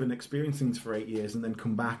alive and experiencing this for 8 years and then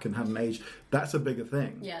come back and hadn't aged, that's a bigger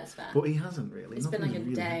thing. Yeah, it's fair. But he hasn't really. It's been like a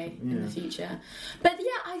day in the future. But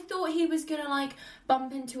yeah, I thought he was going to, like,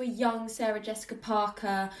 bump into a young Sarah Jessica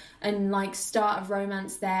Parker and, like, start a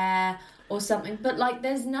romance there or something. But, like,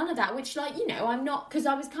 there's none of that, which, like, I'm not... Because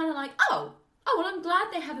I was kind of like, oh, well, I'm glad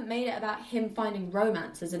they haven't made it about him finding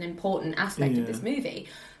romance as an important aspect of this movie.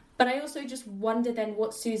 But I also just wonder then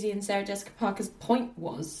what Susie and Sarah Jessica Parker's point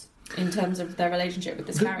was in terms of their relationship with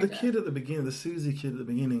this character. The kid at the beginning, the Susie kid at the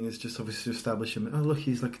beginning, is just obviously establishing, oh, look,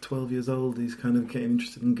 he's like 12 years old, he's kind of getting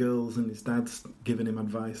interested in girls, and his dad's giving him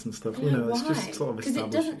advice and stuff. It's just sort of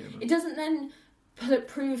establishing it. It doesn't then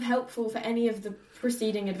prove helpful for any of the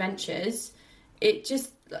preceding adventures. It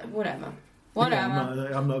just, whatever.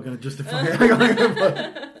 Yeah, I'm not going to justify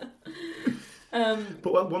it.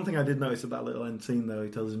 But one thing I did notice at that little end scene, though, he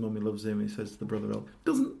tells his mum he loves him, he says to the brother,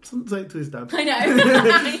 doesn't say it to his dad. I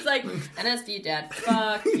know. He's like, and as to you, Dad,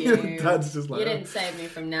 fuck you. Dad's just like, you didn't save me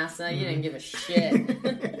from NASA, you didn't give a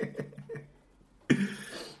shit.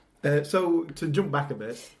 So, to jump back a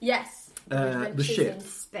bit. Yes. The ship. In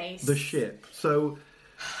space. The ship. So,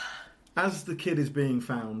 as the kid is being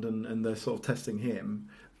found and they're sort of testing him,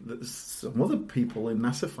 that some other people in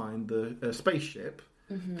NASA find a spaceship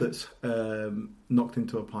that's knocked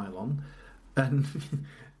into a pylon, and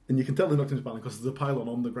you can tell they knocked into a pylon because there's a pylon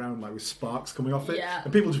on the ground, like with sparks coming off it,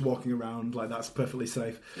 and people just walking around like that's perfectly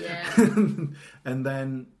safe. Yeah. And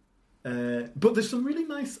then, but there's some really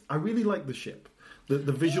nice. I really like the ship.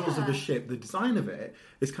 The visuals of the ship, the design of it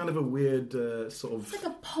is kind of a weird sort of... It's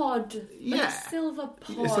like a pod. Like a silver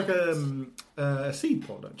pod. It's like a seed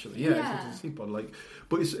pod, actually. Yeah, it's like a seed pod.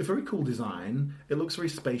 But it's a very cool design. It looks very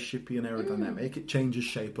spaceshipy and aerodynamic. It changes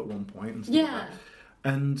shape at one point and stuff like that.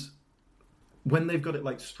 And when they've got it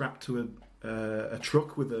like strapped to a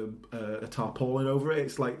truck with a tarpaulin over it,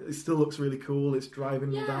 it's like it still looks really cool. It's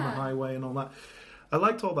driving down the highway and all that. I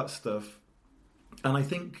liked all that stuff. And I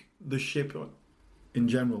think the ship... in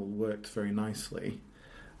general worked very nicely.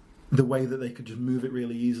 The way that they could just move it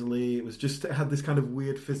really easily. It had this kind of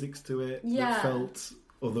weird physics to it that felt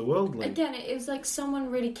otherworldly. Again, it was like someone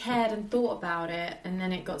really cared and thought about it, and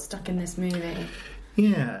then it got stuck in this movie.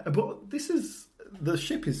 Yeah, but the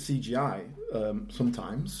ship is CGI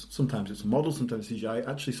sometimes. Sometimes it's a model, sometimes CGI.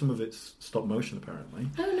 Actually, some of it's stop motion, apparently.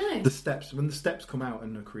 Oh, no. When the steps come out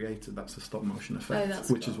and are created, that's a stop motion effect,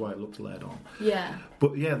 which is why it looks layered on. Yeah.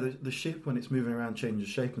 But yeah, the ship, when it's moving around, changes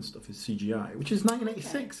shape and stuff, is CGI, which is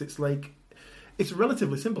 1986. It's like, it's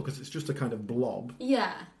relatively simple because it's just a kind of blob.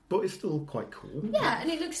 Yeah. But it's still quite cool. Yeah,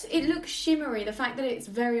 and it looks shimmery. The fact that it's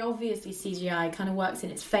very obviously CGI kind of works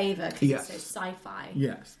in its favour because it's so sci-fi.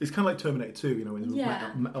 Yes, it's kind of like Terminator 2, you know, in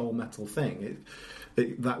the all metal thing.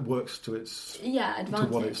 That works to its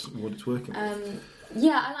advantage. To what it's working with.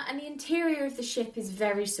 And the interior of the ship is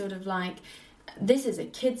very sort of like, this is a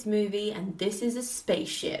kids' movie and this is a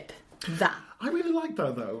spaceship. That. I really like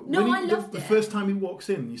that though. No, I loved it. The first time he walks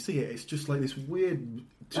in, you see it. It's just like this weird.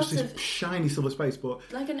 Just this shiny silver space, but...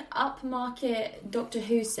 like an upmarket Doctor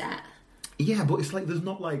Who set. Yeah, but it's like, there's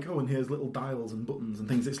not like, and here's little dials and buttons and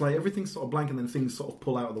things. It's like everything's sort of blank and then things sort of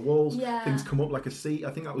pull out of the walls. Yeah. Things come up like a seat.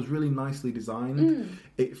 I think that was really nicely designed.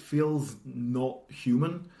 It feels not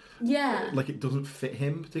human. Yeah. Like it doesn't fit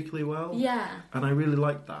him particularly well. Yeah. And I really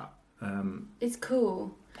like that. It's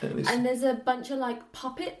cool. And there's a bunch of like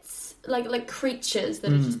puppets, like creatures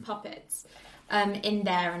that are just puppets. In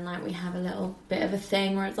there, and like we have a little bit of a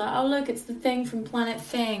thing where it's like, oh look, it's the thing from Planet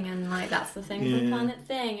Thing, and like that's the thing from Planet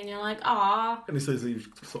Thing, and you're like, ah. And it says these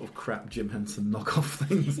sort of crap Jim Henson knockoff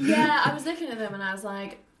things. Yeah, I was looking at them and I was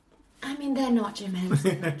like, I mean, they're not Jim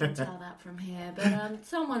Henson, I can tell that from here, but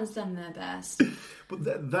someone's done their best.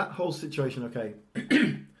 But that whole situation, okay,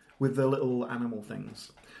 with the little animal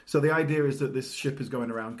things. So the idea is that this ship is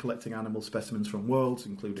going around collecting animal specimens from worlds,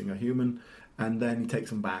 including a human. And then he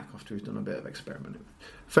takes them back after he's done a bit of experimenting.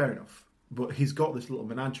 Fair enough. But he's got this little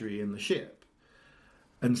menagerie in the ship.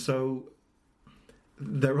 And so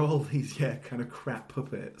they're all these, kind of crap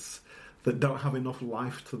puppets that don't have enough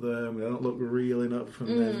life to them. They don't look real enough. And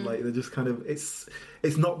then, like, they're just kind of... It's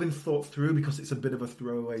not been thought through because it's a bit of a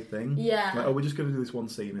throwaway thing. Yeah. Like, we're just going to do this one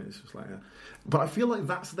scene. And it's just like... But I feel like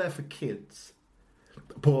that's there for kids.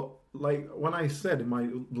 But... like, when I said in my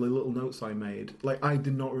little notes I made, like, I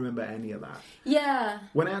did not remember any of that. Yeah.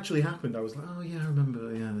 When it actually happened, I was like, oh, yeah, I remember,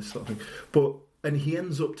 this sort of thing. And he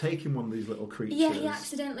ends up taking one of these little creatures. Yeah, he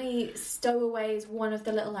accidentally stowaways one of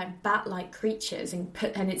the little, like, bat-like creatures, and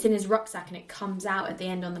it's in his rucksack, and it comes out at the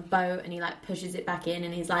end on the boat, and he, like, pushes it back in,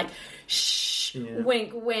 and he's like, shh,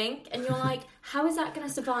 wink, wink. And you're like, how is that going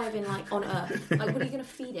to survive in, like, on Earth? Like, what are you going to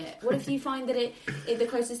feed it? What if you find that the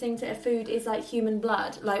closest thing to a food is, like, human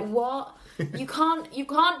blood? Like, what? You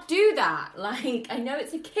can't do that. Like, I know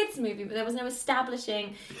it's a kids' movie, but there was no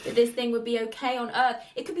establishing that this thing would be okay on Earth.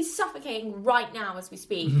 It could be suffocating right now as we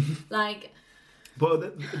speak. Like...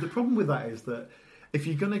 But the problem with that is that if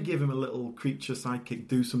you're going to give him a little creature sidekick,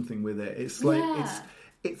 do something with it. It's like...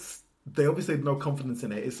 It's they obviously had no confidence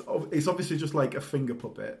in it. It's obviously just like a finger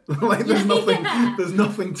puppet. Like there's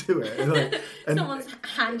nothing to it. Like, someone's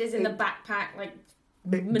hand is in the backpack, like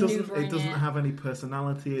maneuvering. It doesn't have any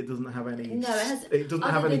personality. It doesn't have any. No, it doesn't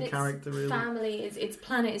have any character. Its really, family its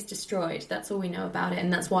planet is destroyed. That's all we know about it,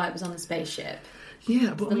 and that's why it was on the spaceship.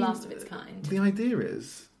 Yeah, but the last of its kind. The idea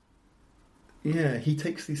is. Yeah, he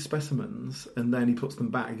takes these specimens and then he puts them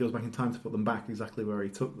back. He goes back in time to put them back exactly where he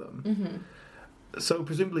took them. Mm-hmm. So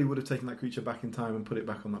presumably he would have taken that creature back in time and put it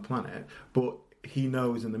back on that planet, but he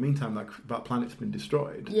knows in the meantime that planet's been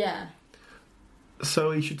destroyed. Yeah.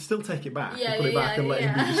 So he should still take it back and put it back and let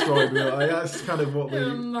it be destroyed. Like, that's kind of what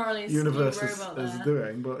the universe is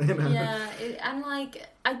doing. But you know. Yeah, and like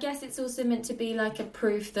I guess it's also meant to be like a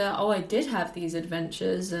proof that I did have these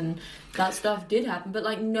adventures and that stuff did happen. But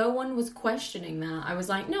like no one was questioning that. I was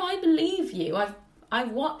like, no, I believe you.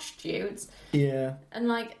 I've watched you. Yeah. And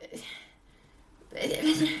like...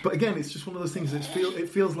 But again, it's just one of those things. It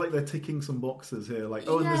feels like they're ticking some boxes here. Like,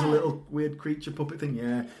 and there's a little weird creature puppet thing.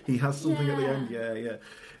 Yeah, he has something at the end. Yeah.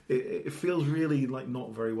 It feels really like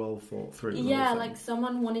not very well thought through. Yeah, like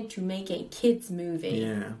someone wanted to make a kids movie.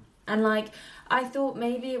 Yeah. And like, I thought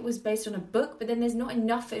maybe it was based on a book, but then there's not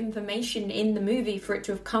enough information in the movie for it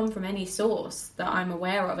to have come from any source that I'm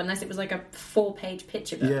aware of, unless it was like a 4-page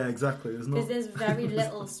picture book. Yeah, exactly. Because there's very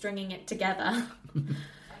little stringing it together.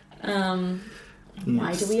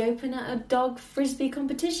 Why do we open at a dog frisbee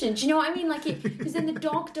competition? Do you know what I mean? Like, because then the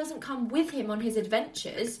dog doesn't come with him on his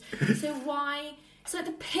adventures. So why? It's like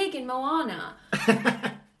the pig in Moana.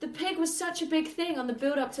 The pig was such a big thing on the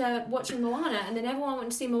build-up to watching Moana, and then everyone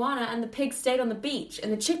went to see Moana, and the pig stayed on the beach,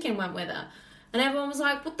 and the chicken went with her, and everyone was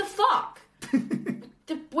like, "What the fuck?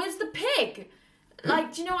 Where's the pig?"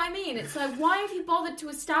 Like, do you know what I mean? It's like, why have you bothered to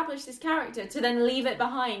establish this character to then leave it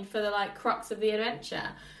behind for the like crux of the adventure?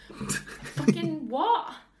 Fucking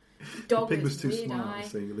what? Dog the pig was too smart.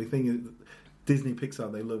 See, the thing is, Disney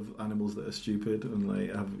Pixar, they love animals that are stupid and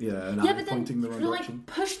like have but pointing the wrong direction.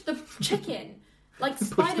 Push the chicken, like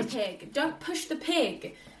Spider Pig. Don't push the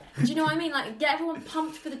pig. Do you know what I mean? Like, get everyone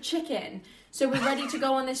pumped for the chicken, so we're ready to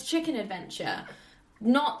go on this chicken adventure.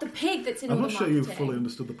 Not the pig that's in all the marketing. I'm not sure you fully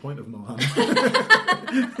understood the point of Moana.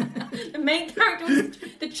 The main character was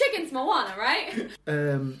the chicken's Moana, right?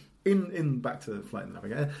 In Back to Flight of the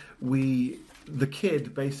Navigator, the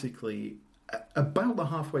kid basically, about the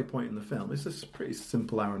halfway point in the film, it's a pretty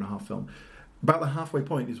simple hour-and-a-half film, about the halfway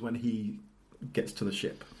point is when he gets to the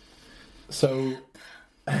ship. So...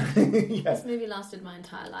 This movie lasted my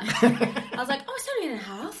entire life. I was like, it's only an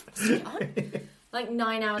hour and a half. Like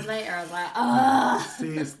 9 hours later, I was like, ah.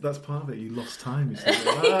 See, that's part of it. You lost time. You said,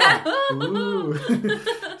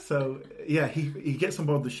 So, yeah, he gets on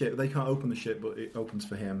board the ship. They can't open the ship, but it opens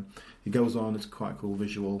for him. He goes on. It's quite a cool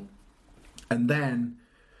visual. And then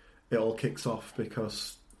it all kicks off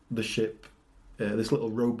because the ship, this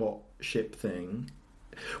little robot ship thing,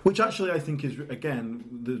 which actually I think is, again,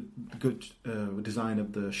 the good design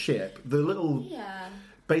of the ship. The little... Yeah.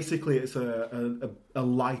 Basically, it's a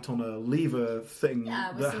light on a lever thing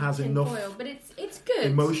that has enough foil, but it's good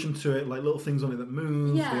emotion to it, like little things on it that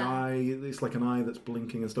move. The eye, it's like an eye that's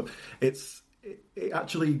blinking and stuff. It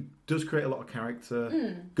actually does create a lot of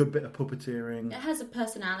character. Good bit of puppeteering. It has a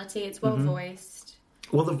personality. It's well voiced.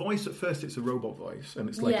 Well, the voice at first, it's a robot voice, and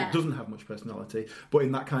it's like it doesn't have much personality, but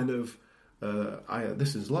in that kind of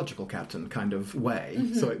this is logical, Captain, kind of way.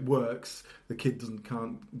 So it works. The kid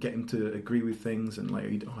can't get him to agree with things, and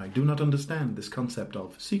like, I do not understand this concept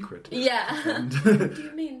of secret. Yeah. And, what do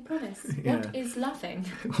you mean, promise? What is laughing?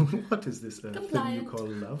 What is this thing you call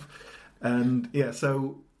love? And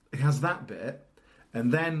so it has that bit,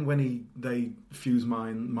 and then when they fuse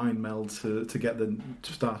mind meld to get the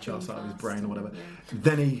star charts out of his brain or whatever,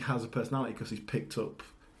 then he has a personality because he's picked up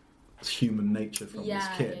human nature from this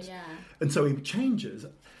kid. And so he changes.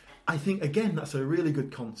 I think, again, that's a really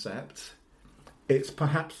good concept. It's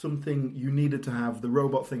perhaps something you needed to have the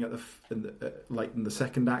robot thing in the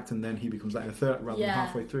second act, and then he becomes that in the third rather than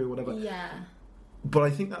halfway through or whatever. Yeah. But I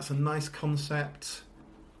think that's a nice concept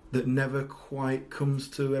that never quite comes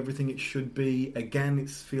to everything it should be. Again, it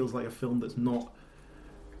feels like a film that's not...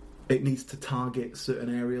 It needs to target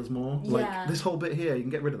certain areas more. Like, this whole bit here, you can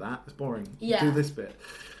get rid of that. It's boring. Yeah. Do this bit.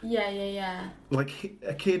 Yeah. Like,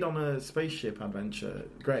 a kid on a spaceship adventure,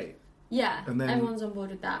 great. Yeah, and then, everyone's on board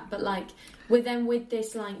with that. But, like, with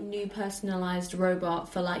this, like, new personalised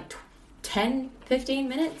robot for, like, 10, 15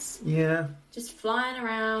 minutes. Yeah. Just flying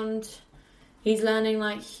around. He's learning,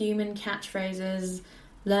 like, human catchphrases.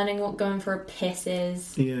 Learning what going for a piss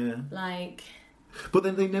is. Yeah. Like... But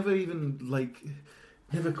then they never even, like...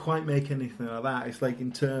 Never quite make anything like that. It's like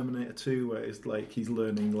in Terminator 2 where it's like he's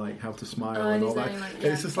learning like how to smile and all that. Like,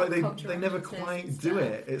 it's just like they never quite do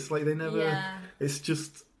it. It's like they never... Yeah. It's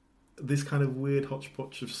just this kind of weird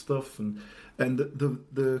hodgepodge of stuff. And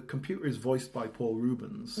the computer is voiced by Paul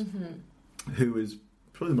Rubens, who is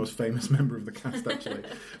probably the most famous member of the cast, actually.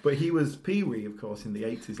 But he was Pee-wee, of course, in the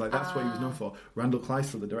 80s. Like, that's what he was known for. Randall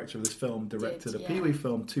Kleisler, the director of this film, directed a Pee-wee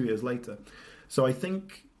film 2 years later. So I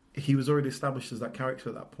think... he was already established as that character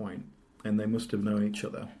at that point, and they must have known each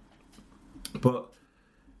other. But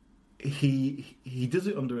he does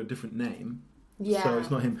it under a different name, so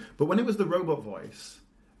it's not him. But when it was the robot voice,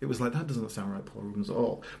 it was like, that doesn't sound right, Paul Rubens, at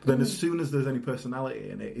all. But then as soon as there's any personality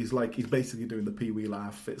in it, he's basically doing the Pee-wee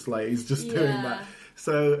laugh. It's like he's just doing that.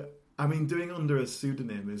 So... I mean, doing under a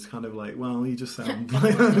pseudonym is kind of like, well, you just sound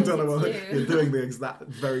like I don't know what you're doing the exact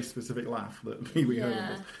very specific laugh that Pee-wee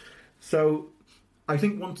Herman does. So I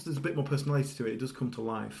think once there's a bit more personality to it, it does come to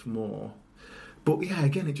life more. But yeah,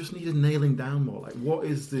 again, it just needed nailing down more. Like, what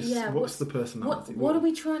is this? What's the personality? What are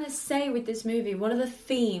we trying to say with this movie? What are the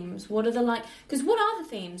themes? What are the Because what are the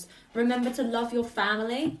themes? Remember to love your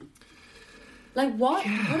family. Like what?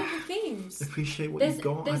 Yeah. What are the themes? Appreciate what you've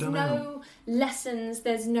got. I don't know. There's no lessons.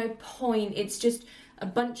 There's no point. It's just a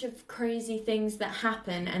bunch of crazy things that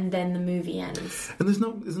happen, and then the movie ends. And there's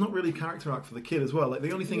not really a character arc for the kid as well. Like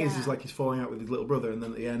the only thing is like he's falling out with his little brother, and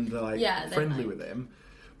then at the end they're like friendly with him.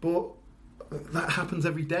 But that happens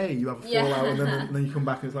every day. You have a fallout, and then you come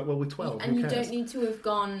back and it's like, well, we're 12. And you don't need to have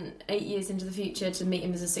gone 8 years into the future to meet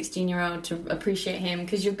him as a 16-year-old to appreciate him,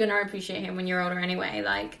 because you're gonna appreciate him when you're older anyway.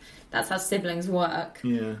 Like that's how siblings work.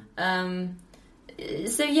 Yeah.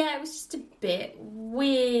 So yeah, it was just a bit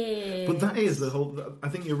weird. But that is the whole. I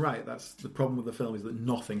think you're right. That's the problem with the film, is that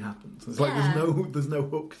nothing happens. It's like there's no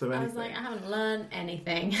hook to anything. I was like, I haven't learned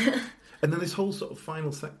anything. And then this whole sort of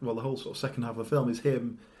the whole sort of second half of the film is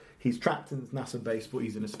him. He's trapped in this NASA base, but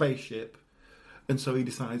he's in a spaceship. And so he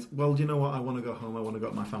decides, well, do you know what? I want to go home. I want to go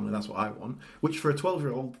to my family. That's what I want. Which for a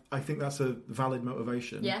 12-year-old, I think that's a valid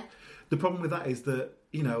motivation. Yeah. The problem with that is that,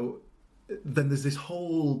 then there's this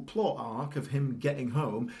whole plot arc of him getting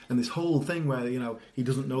home, and this whole thing where, he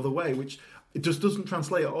doesn't know the way, which it just doesn't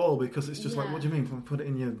translate at all, because it's just like, what do you mean? Put it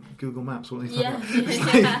in your Google Maps. What are you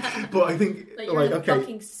talking about? But I think, you're in a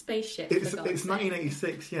fucking spaceship. It's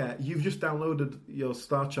 1986, yeah. You've just downloaded your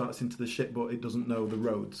star charts into the ship, but it doesn't know the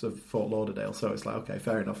roads of Fort Lauderdale, so it's like, okay,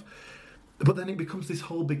 fair enough. But then it becomes this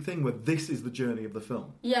whole big thing where this is the journey of the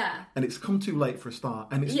film. Yeah. And it's come too late for a start,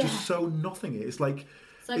 and it's just so nothing. It's like...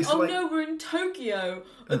 no, we're in Tokyo.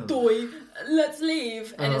 Adoy, let's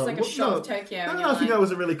leave. And it's like a shot of Tokyo. I think that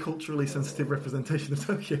was a really culturally sensitive representation of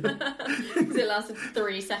Tokyo. Because it lasted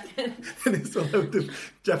 3 seconds. And it's a load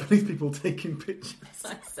of Japanese people taking pictures. For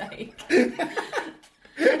fuck's sake.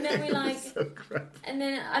 And then we so crap. And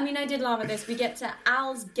then, I did laugh at this. We get to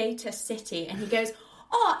Al's Gator City, and he goes,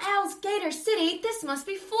 "Oh, Al's Gator City, this must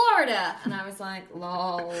be Florida." And I was like,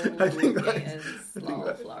 lol, I think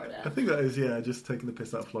Florida. I think that is, just taking the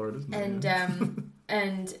piss out of Florida, isn't it?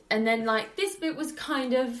 And then, this bit was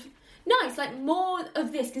kind of nice, more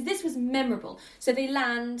of this, because this was memorable. So they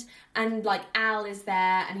land, and, Al is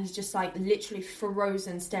there, and he's just, literally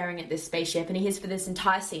frozen staring at this spaceship, and he is for this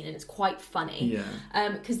entire scene, and it's quite funny. Yeah.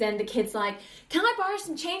 Because then the kid's like, "Can I borrow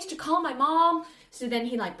some change to call my mom?" So then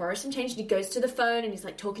he borrows some change and he goes to the phone and he's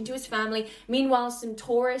talking to his family. Meanwhile, some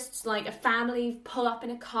tourists, a family, pull up in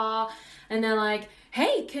a car and they're like,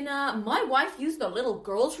 "Hey, can my wife use the little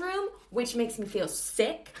girl's room?" Which makes me feel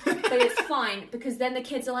sick, but it's fine, because then the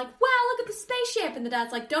kids are like, "Wow, look at the spaceship," and the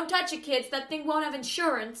dad's like, "Don't touch it, kids, that thing won't have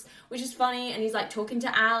insurance," which is funny. And he's talking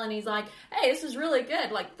to Al and he's like, "Hey, this is really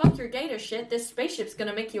good, fuck your gator shit, this spaceship's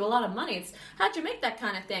gonna make you a lot of money. How'd you make that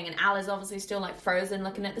kind of thing?" And Al is obviously still frozen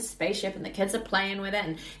looking at the spaceship, and the kids are playing with it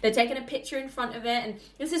and they're taking a picture in front of it, and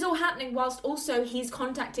this is all happening whilst also he's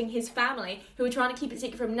contacting his family, who are trying to keep it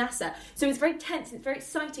secret from NASA. So it's very tense, it's very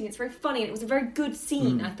exciting, it's very funny, and it was a very good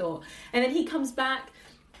scene, I thought. And then he comes back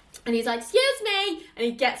and he's like, "Excuse me," and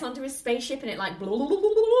he gets onto his spaceship and it blah, blah, blah,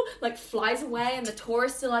 blah, flies away, and the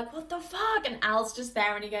tourists are like, "What the fuck?" And Al's just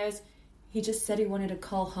there and he goes, "He just said he wanted to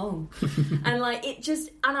call home." And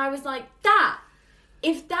and I was like,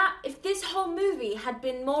 if this whole movie had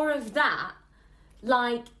been more of that,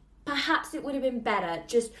 perhaps it would have been better.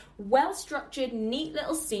 Just well-structured, neat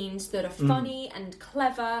little scenes that are funny and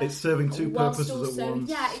clever. It's serving two purposes at once.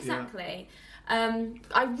 Yeah, exactly.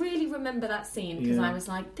 I really remember that scene, because I was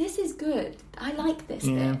like, this is good. I like this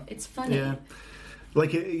bit. It's funny. Yeah.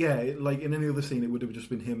 In any other scene, it would have just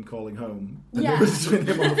been him calling home. And it was just been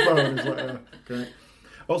him on the phone. It's great.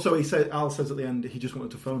 Also, Al says at the end he just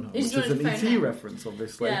wanted to phone home, which is an E.T. reference,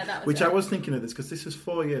 obviously. Yeah, that was which I was thinking of this, because this was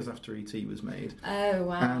 4 years after E.T. was made. Oh,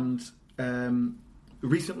 wow. And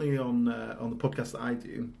recently on the podcast that I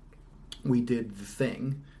do, we did The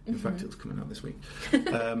Thing. In fact, it was coming out this week.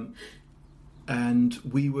 And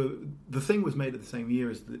The Thing was made at the same year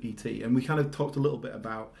as the E.T. And we kind of talked a little bit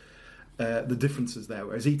about the differences there,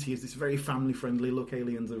 whereas E.T. is this very family-friendly, look,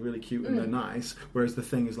 aliens are really cute and they're nice, whereas The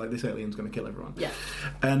Thing is this alien's going to kill everyone. Yeah.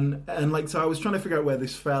 And so I was trying to figure out where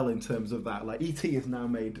this fell in terms of that. E.T. has now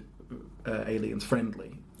made aliens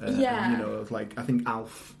friendly. I think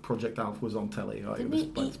Project Alf was on telly. Didn't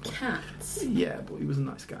he eat cats? Yeah, but he was a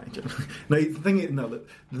nice guy. No, the thing is,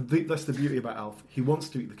 that's the beauty about Alf. He wants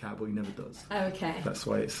to eat the cat, but he never does. Oh, okay. That's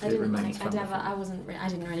why it remains family. I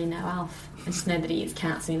didn't really know Alf. I just know that he eats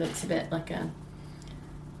cats and he looks a bit like a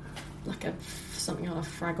something on a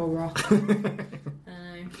Fraggle Rock. I don't know.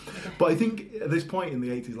 But I think at this point in the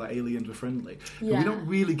 80s, like, aliens were friendly. Yeah. And we don't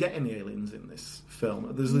really get any aliens in this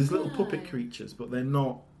film. There's these little puppet creatures, but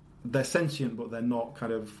they're sentient, but they're not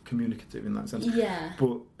kind of communicative in that sense. Yeah.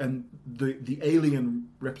 And the alien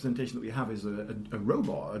representation that we have is a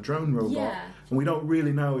robot, a drone robot. Yeah. And we don't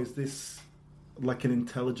really know, is this like an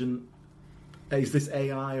intelligent... Is this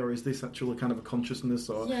AI, or is this actual kind of a consciousness?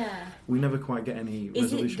 Or we never quite get any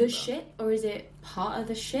resolution. Is it the ship, or is it part of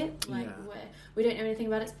the ship? Like, we don't know anything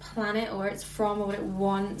about its planet, or where it's from, or what it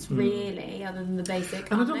wants, really, other than the basic.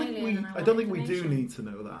 And I don't think we do need to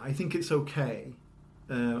know that. I think it's okay.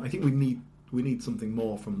 I think we need something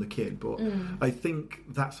more from the kid, but I think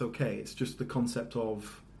that's okay. It's just the concept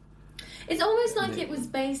of... It's almost like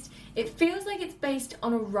it feels like it's based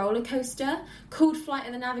on a roller coaster called Flight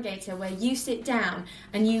of the Navigator, where you sit down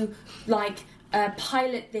and you, like,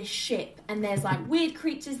 pilot this ship, and there's, like, weird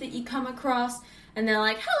creatures that you come across, and they're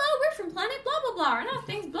like, hello, we're from planet blah blah blah, and our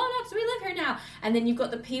thing's blown up, so we live here now. And then you've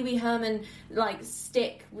got the Pee Wee Herman, like,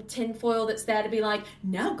 stick with tin foil that's there to be like,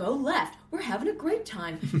 now go left, we're having a great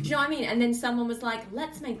time. Do you know what I mean? And then someone was like,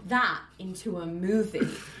 let's make that into a movie.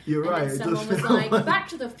 You're right. And then someone was like, Back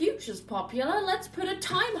to the Future's popular, let's put a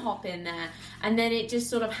time hop in there. And then it just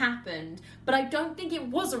sort of happened. But I don't think it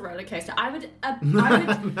was a roller coaster. I would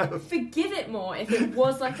No. forgive it more if it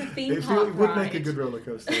was like a theme park It would ride. make a good roller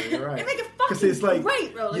coaster. You're right. It'd make a fucking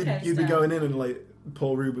great roller coaster. You'd be going in and, like,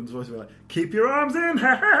 Paul Rubens' voice would be like, keep your arms in,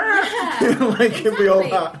 Yeah, like, it'd be all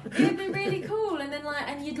that. It'd be really cool, and then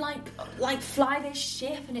and you'd like fly this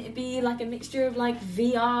ship, and it'd be like a mixture of like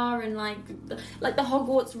VR and like the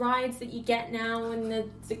Hogwarts rides that you get now, and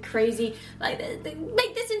the crazy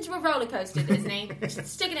make this into a roller coaster, Disney. Just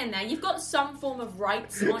stick it in there. You've got some form of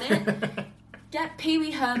rights on it. Get Pee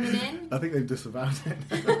Wee Herman in. I think they've disavowed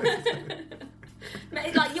it.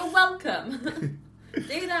 Like, you're welcome.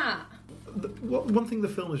 Do that. One thing the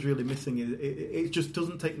film is really missing is it just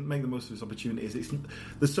doesn't make the most of its opportunities.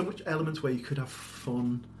 There's so much elements where you could have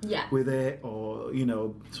fun with it, or, you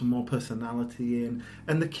know, some more personality in.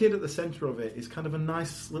 And the kid at the centre of it is kind of a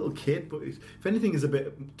nice little kid, but if anything, is a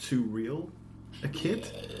bit too real. A kid.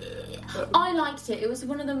 I liked it. It was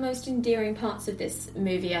one of the most endearing parts of this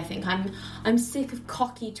movie, I think. I'm sick of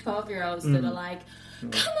cocky 12-year-olds that are like,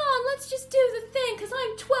 come on, let's just do the thing, because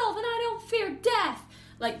I'm 12 and I don't fear death.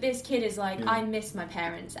 Like, this kid is like, I miss my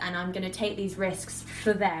parents, and I'm going to take these risks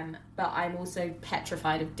for them, but I'm also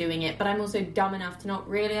petrified of doing it. But I'm also dumb enough to not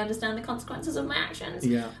really understand the consequences of my actions.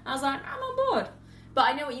 Yeah. I was like, I'm on board. But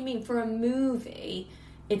I know what you mean. For a movie,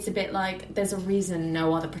 it's a bit like, there's a reason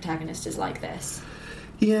no other protagonist is like this.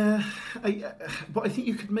 Yeah, but I think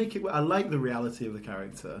you could make it... I like the reality of the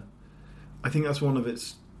character. I think that's one of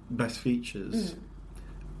its best features.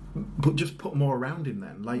 But just put more around him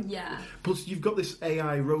then. Like, plus, you've got this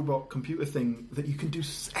AI robot computer thing that you can do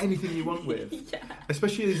anything you want with.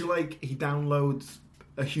 Especially as, like, he downloads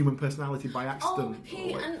a human personality by accident.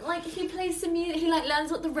 He plays some music. He, like,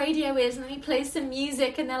 learns what the radio is, and then he plays some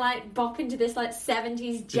music, and they're, like, bopping to this, like,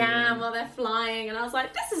 70s jam while they're flying. And I was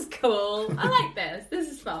like, this is cool. I like this. This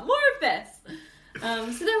is fun. More of this.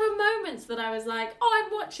 So there were moments that I was like, oh,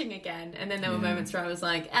 I'm watching again. And then there were moments where I was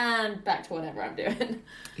like, and back to whatever I'm doing.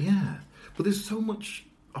 Yeah. But there's so much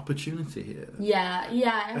opportunity here. Yeah. It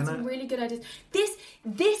has some really good ideas.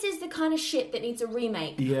 This is the kind of shit that needs a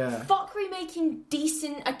remake. Yeah. Fuck remaking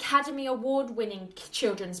decent Academy Award-winning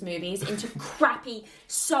children's movies into crappy,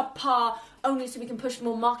 subpar, only so we can push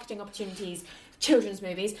more marketing opportunities children's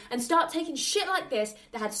movies, and start taking shit like this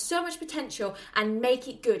that had so much potential and make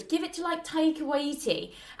it good. Give it to like Taika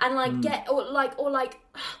Waititi and like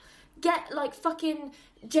get fucking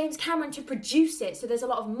James Cameron to produce it, so there's a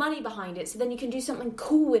lot of money behind it, so then you can do something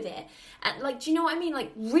cool with it. And like, do you know what I mean?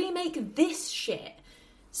 Like, remake this shit.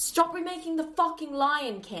 Stop remaking the fucking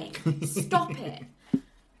Lion King. Stop it.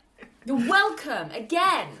 You're welcome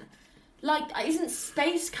again. Like, isn't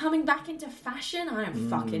space coming back into fashion? I don't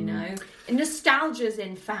fucking know. And nostalgia's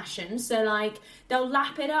in fashion, so, like, they'll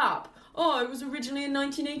lap it up. Oh, it was originally a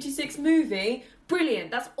 1986 movie.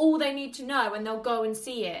 Brilliant. That's all they need to know, and they'll go and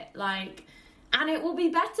see it. Like, and it will be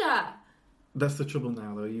better. That's the trouble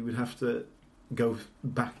now, though. You would have to go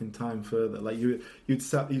back in time further. Like, you'd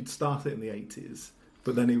start it in the 80s.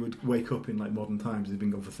 But then he would wake up in, like, modern times. He's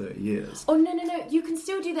been gone for 30 years. Oh, no. You can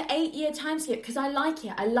still do the 8-year time skip, because I like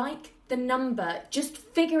it. I like the number. Just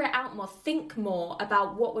figure it out more. Think more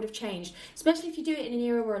about what would have changed, especially if you do it in an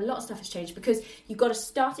era where a lot of stuff has changed, because you've got to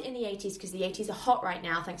start it in the 80s because the 80s are hot right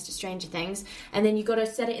now thanks to Stranger Things, and then you've got to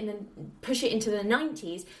set it in the push it into the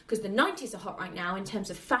 90s because the 90s are hot right now in terms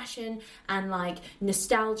of fashion and like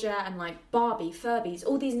nostalgia and like Barbie, Furbies,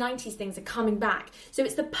 all these 90s things are coming back. So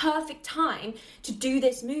it's the perfect time to do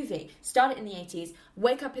this movie. Start it in the 80s,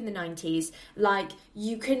 wake up in the 90s, like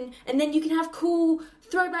you can, and then you can have cool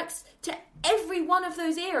throwbacks to every one of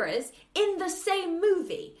those eras in the same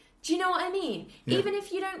movie. Do you know what I mean? Yeah. Even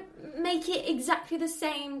if you don't make it exactly the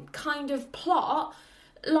same kind of plot,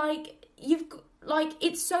 like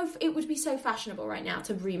it would be so fashionable right now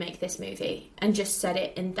to remake this movie and just set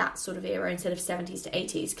it in that sort of era instead of 70s to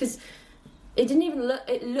 80s, because it didn't even look.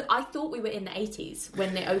 I thought we were in the 80s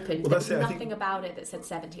when they opened. There was nothing about it that said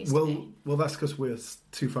 70s. to me. Well, that's because we're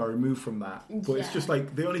too far removed from that. But it's just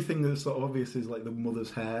like the only thing that's sort of obvious is like the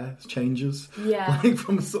mother's hair changes. Yeah, like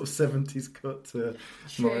from a sort of 70s cut to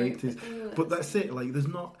more 80s. But that's it. Like there's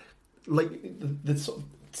not like the sort of.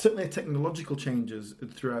 Certainly, technological changes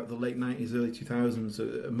throughout the late 90s, early 2000s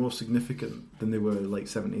are more significant than they were late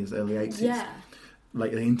 70s, early 80s. Yeah.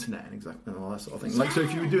 Like the internet and all that sort of thing. Like, so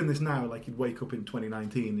if you were doing this now, like you'd wake up in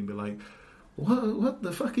 2019 and be like, what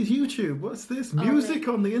the fuck is YouTube? What's this? Music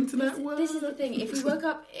on the internet? This is the thing. If we woke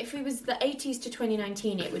up, if it was the 80s to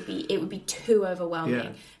 2019, it would be too overwhelming.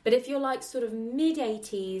 Yeah. But if you're like sort of mid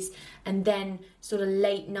 80s and then sort of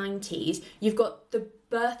late 90s, you've got the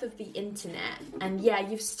birth of the internet, and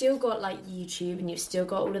you've still got like YouTube, and you've still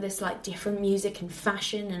got all of this like different music and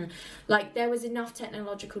fashion, and like there was enough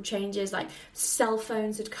technological changes, like cell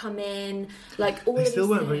phones had come in, like all they of still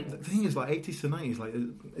these weren't. things. The thing is, like 80s to 90s, like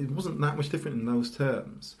it wasn't that much different in those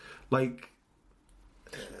terms. Like,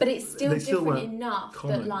 but it's still they still different weren't enough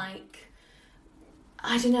common. that like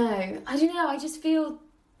I don't know. I just feel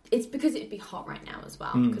it's because it'd be hot right now as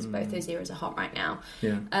well, because both those eras are hot right now.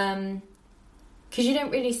 Yeah. Because you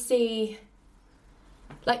don't really see,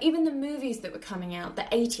 like, even the movies that were coming out, the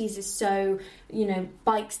 80s is so,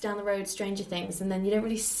 bikes down the road, Stranger Things, and then you don't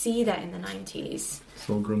really see that in the 90s. It's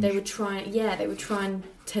all grunge. They were trying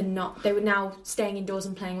to not, they were now staying indoors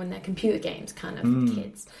and playing on their computer games, kind of,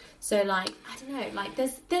 kids. So, like, I don't know, like,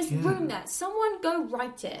 there's room there. Someone go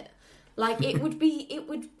write it. Like, you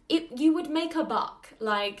would make a buck.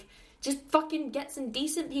 Like, just fucking get some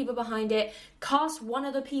decent people behind it, cast one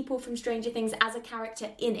of the people from Stranger Things as a character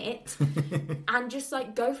in it, and just,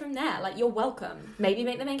 like, go from there. Like, you're welcome. Maybe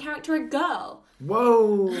make the main character a girl.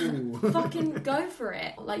 Whoa! Fucking go for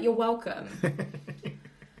it. Like, you're welcome.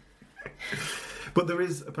 But there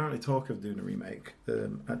is apparently talk of doing a remake,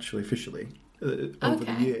 actually, officially, over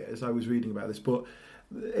the years. I was reading about this, but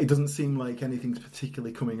it doesn't seem like anything's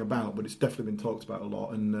particularly coming about, but it's definitely been talked about a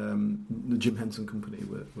lot, and the Jim Henson Company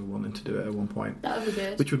were wanting to do it at one point. That would be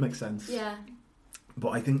good. Which would make sense. Yeah. But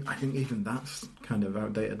I think even that's kind of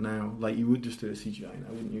outdated now. Like, you would just do a CGI now,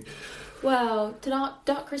 wouldn't you? Well,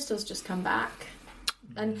 Dark Crystal's just come back.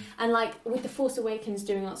 And like, with The Force Awakens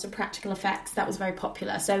doing lots of practical effects, that was very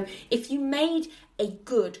popular. So if you made a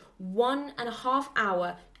good 1.5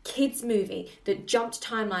 hour kids movie that jumped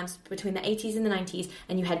timelines between the 80s and the 90s,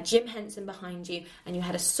 and you had Jim Henson behind you, and you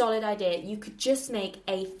had a solid idea, you could just make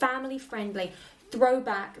a family-friendly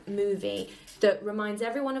throwback movie that reminds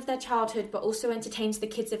everyone of their childhood but also entertains the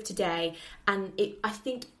kids of today. And I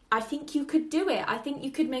think you could do it. I think you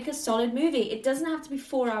could make a solid movie. It doesn't have to be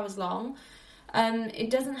 4 hours long. It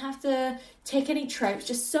doesn't have to take any tropes.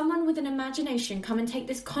 Just someone with an imagination come and take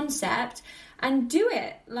this concept and do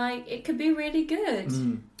it. Like, it could be really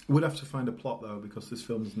good. We'd have to find a plot, though, because this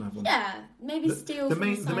film doesn't have one. Yeah, maybe steal the from a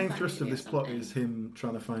main sci-fi thrust of movie or this plot something. is him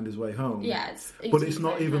trying to find his way home. Yeah, but it's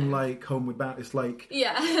not very even home. like Homeward Bound. It's like,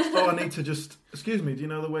 Yeah. oh, I need to just, excuse me, do you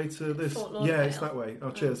know the way to this? Fort Yeah, Lauderdale. it's that way.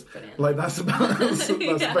 Oh, cheers. Brilliant. Like, that's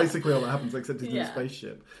Yeah. basically all that happens, except he's in a Yeah.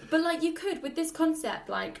 spaceship. But, like, you could, with this concept,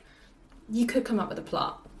 like, you could come up with a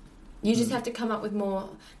plot. You just have to come up with more.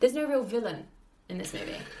 There's no real villain in this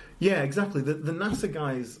movie. Yeah, exactly. The NASA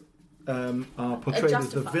guys are portrayed as the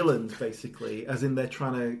justified. villains, basically, as in they're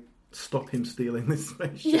trying to stop him stealing this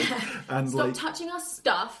spaceship. Yeah. And Stop like, touching our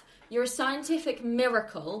stuff. You're a scientific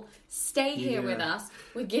miracle. Stay here Yeah. with us.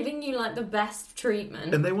 We're giving you, like, the best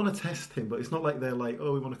treatment. and they want to test him, but it's not like they're like,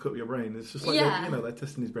 oh, we want to cut your brain. It's just like, Yeah. they're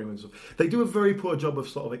testing his brain and stuff. They do a very poor job of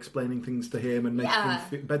sort of explaining things to him and making Yeah. him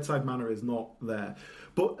fit. Bedside manner is not there.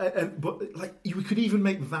 But like, you could even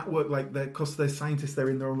make that work, like, because they're scientists, they're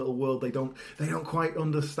in their own little world. They don't quite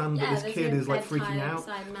understand that this there's kid no is like bedtime, freaking out.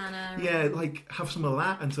 side manner. Yeah, like, have some of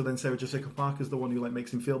that, and so then Sarah Jessica Parker's the one who like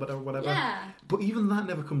makes him feel better or whatever. Yeah. But even that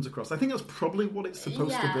never comes across. I think that's probably what it's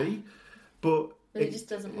supposed to Yeah. be. But But it just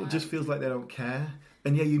doesn't work. It just feels like they don't care.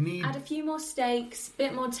 And yeah, you need... Add a few more stakes,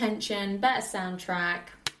 bit more tension, better soundtrack.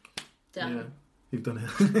 Done. Yeah, you've done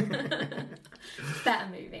it. Better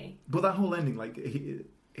movie. But that whole ending, like,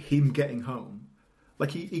 him getting home,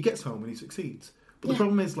 like, he gets home and he succeeds. But the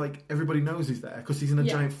problem is, like, everybody knows he's there because he's in a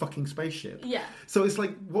giant fucking spaceship. Yeah. So it's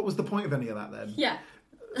like, what was the point of any of that then? Yeah.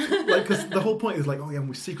 Like, because the whole point is like, oh yeah, and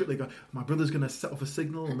we secretly go, my brother's going to set off a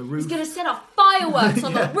signal on the roof. He's going to set off fireworks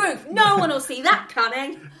on the roof. No one will see that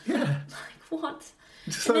coming. Yeah. Like, what?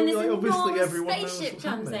 So, and then this like, obviously enormous everyone knows spaceship what's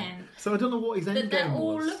comes happening. in. So I don't know what his end That they're game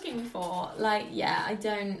all was. looking for. Like, yeah, I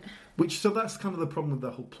don't... So that's kind of the problem with the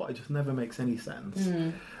whole plot. It just never makes any sense.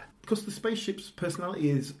 Because the spaceship's personality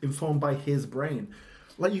is informed by his brain.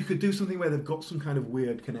 Like, you could do something where they've got some kind of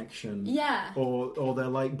weird connection. Yeah. Or they're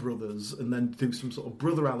like brothers, and then do some sort of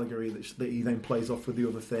brother allegory that he then plays off with the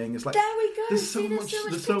other thing. It's like, there we go. there's so many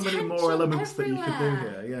more potential elements that you could do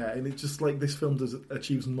here. Yeah, and it's just like this film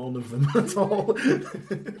achieves none of them at all.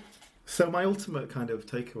 So my ultimate kind of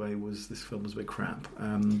takeaway was this film was a bit crap,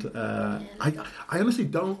 and I honestly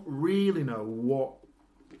don't really know what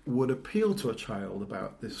would appeal to a child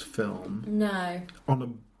about this film. No. On a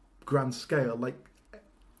grand scale, like,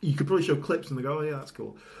 you could probably show clips and they go, oh yeah, that's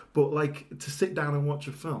cool, but like, to sit down and watch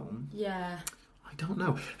a film, Yeah. I don't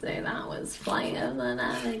know. So that was Flight of the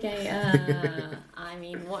Navigator. I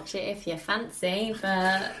mean, watch it if you fancy,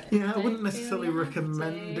 but... Yeah, I wouldn't necessarily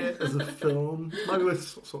recommend it as a film. Maybe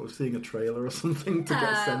worth sort of seeing a trailer or something to get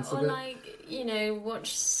a sense of it. Or, like, you know,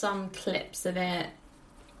 watch some clips of it.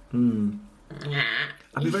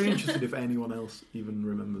 I'd be very interested if anyone else even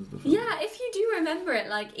remembers the film. Yeah, if you do remember it,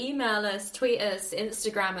 like, email us, tweet us,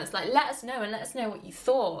 Instagram us, like, let us know and let us know what you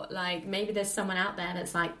thought. Like, maybe there's someone out there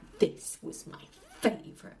that's like, this was my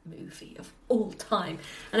favourite movie of all time.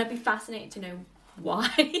 And I'd be fascinated to know why.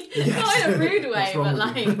 Not in a rude way, but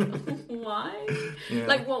like, why? Yeah.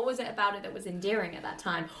 Like, what was it about it that was endearing at that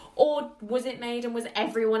time? Or was it made and was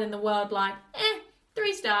everyone in the world like,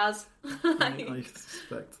 3 stars? Like, I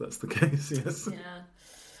suspect that's the case, yes. yeah.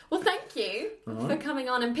 Well, thank you for coming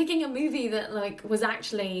on and picking a movie that, like, was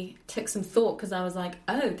actually took some thought, because I was like,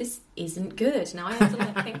 oh, this isn't good. Now I have to,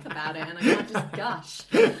 like, think about it and I can't just gush.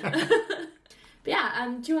 But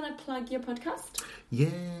yeah, do you want to plug your podcast?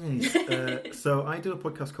 Yes. So I do a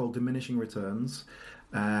podcast called Diminishing Returns.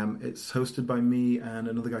 It's hosted by me and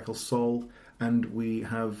another guy called Sol, and we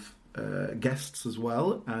have guests as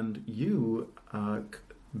well, and you are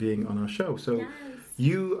being on our show. So Yes.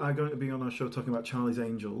 you are going to be on our show talking about Charlie's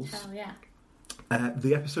Angels. Hell yeah.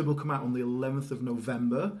 The episode will come out on the 11th of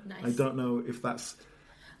November. Nice. I don't know if that's...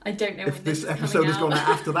 I don't know if when this is episode is coming going out.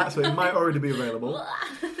 out after that, so it might already be available.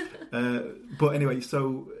 But anyway,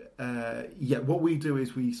 so what we do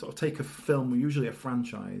is we sort of take a film, usually a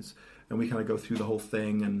franchise, and we kind of go through the whole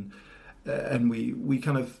thing, and we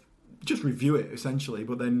kind of just review it essentially.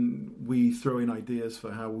 But then we throw in ideas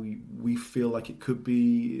for how we feel like it could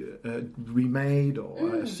be remade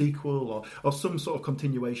or a sequel or some sort of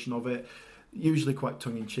continuation of it. Usually quite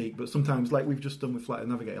tongue in cheek, but sometimes, like we've just done with Flight of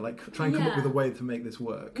the Navigator, like try and come up with a way to make this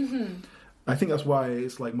work. I think that's why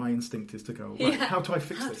it's like my instinct is to go, right, how do I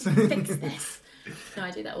fix this? Fix this. No,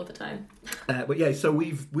 I do that all the time. But yeah, so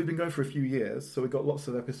we've been going for a few years, so we've got lots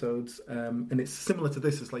of episodes, and it's similar to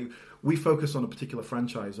this. It's like we focus on a particular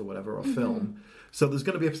franchise or whatever, or film. So there's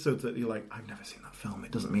going to be episodes that you're like, I've never seen that film,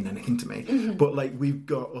 it doesn't mean anything to me. But like we've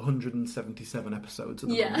got 177 episodes at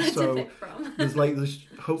the moment. So to pick from. there's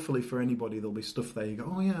hopefully for anybody there'll be stuff there you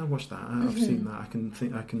go, oh yeah, I watched that, I've seen that,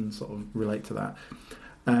 I can sort of relate to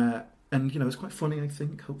that. And, you know, it's quite funny, I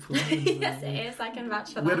think, hopefully. Yes, it is. I can vouch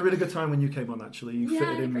for that. We had a really good time when you came on, actually. You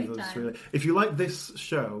fitted in with us, time. really. If you like this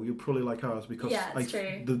show, you'll probably like ours, because it's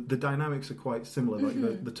true. the dynamics are quite similar.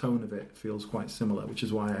 Like the tone of it feels quite similar, which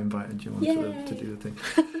is why I invited you on to do the thing.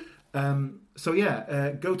 So,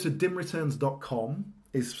 go to dimreturns.com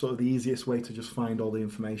is sort of the easiest way to just find all the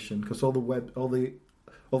information, because all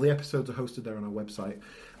the episodes are hosted there on our website.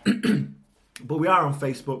 But we are on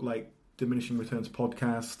Facebook, like Diminishing Returns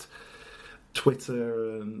Podcast,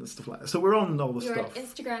 Twitter and stuff like that. So we're on all the You're stuff. on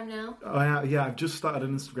Instagram now? I've just started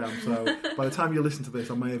an Instagram, so by the time you listen to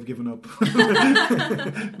this, I may have given up.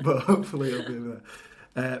 But hopefully it'll be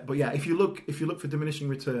there. But yeah, if you look for Diminishing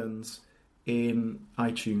Returns in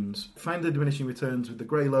iTunes, find the Diminishing Returns with the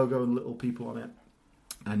grey logo and little people on it,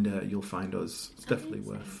 and you'll find us. It's definitely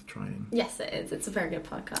worth trying. Yes, it is. It's a very good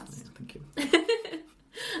podcast. Yeah, thank you.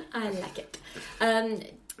 I like it.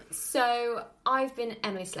 So I've been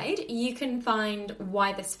Emily Slade. You can find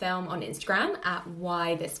Why This Film on Instagram at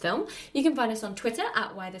Why This Film. You can find us on Twitter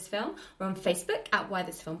at Why This Film. We're on Facebook at Why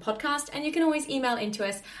This Film Podcast. And you can always email into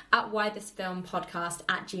us at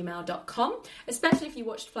whythisfilmpodcast@gmail.com, especially if you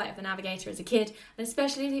watched Flight of the Navigator as a kid, and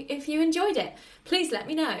especially if you enjoyed it. Please let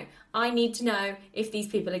me know. I need to know if these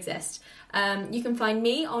people exist. You can find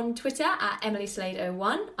me on Twitter at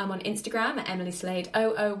EmilySlade01. I'm on Instagram at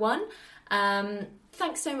EmilySlade001.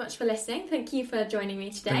 Thanks so much for listening. Thank you for joining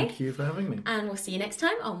me today. Thank you for having me. And we'll see you next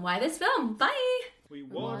time on Why This Film. Bye! We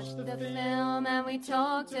watched The film and we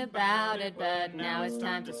talked about it, but now it's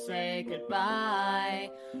time to say goodbye.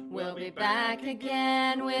 We'll be back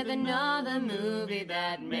again with another movie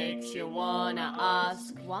that makes you wanna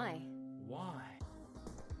ask why.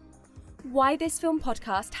 Why This Film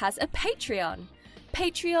Podcast has a Patreon.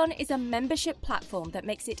 Patreon is a membership platform that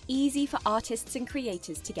makes it easy for artists and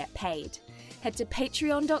creators to get paid. Head to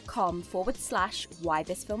patreon.com/Why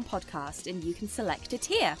This Film Podcast and you can select a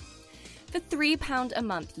tier. For £3 a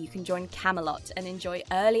month, you can join Camelot and enjoy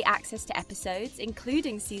early access to episodes,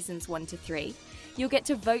 including seasons 1 to 3. You'll get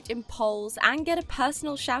to vote in polls and get a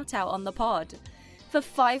personal shout out on the pod. For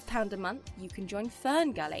 £5 a month, you can join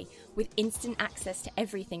Fern Gully. With instant access to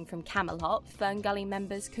everything from Camelot, Fern Gully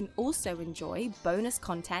members can also enjoy bonus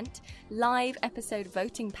content, live episode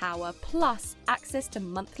voting power, plus access to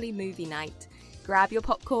monthly movie night. Grab your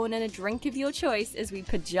popcorn and a drink of your choice as we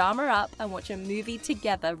pajama up and watch a movie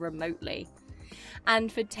together remotely.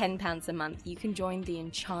 And for £10 a month, you can join the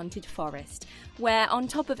Enchanted Forest, where on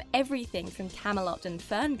top of everything from Camelot and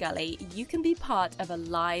Fern Gully, you can be part of a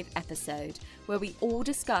live episode where we all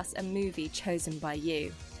discuss a movie chosen by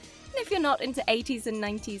you. And if you're not into 80s and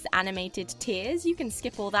 90s animated tiers, you can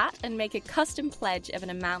skip all that and make a custom pledge of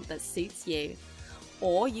an amount that suits you.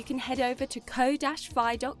 Or you can head over to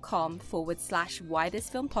ko-fi.com/Why This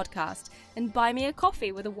Film Podcast and buy me a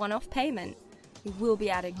coffee with a one-off payment. We will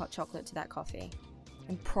be adding hot chocolate to that coffee.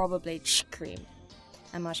 And probably cream.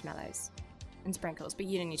 And marshmallows. And sprinkles, but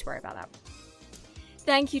you don't need to worry about that.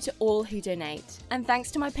 Thank you to all who donate. And thanks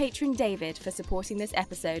to my patron David for supporting this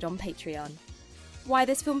episode on Patreon. Why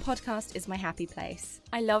This Film Podcast is my happy place.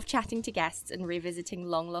 I love chatting to guests and revisiting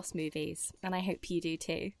long-lost movies. And I hope you do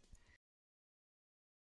too.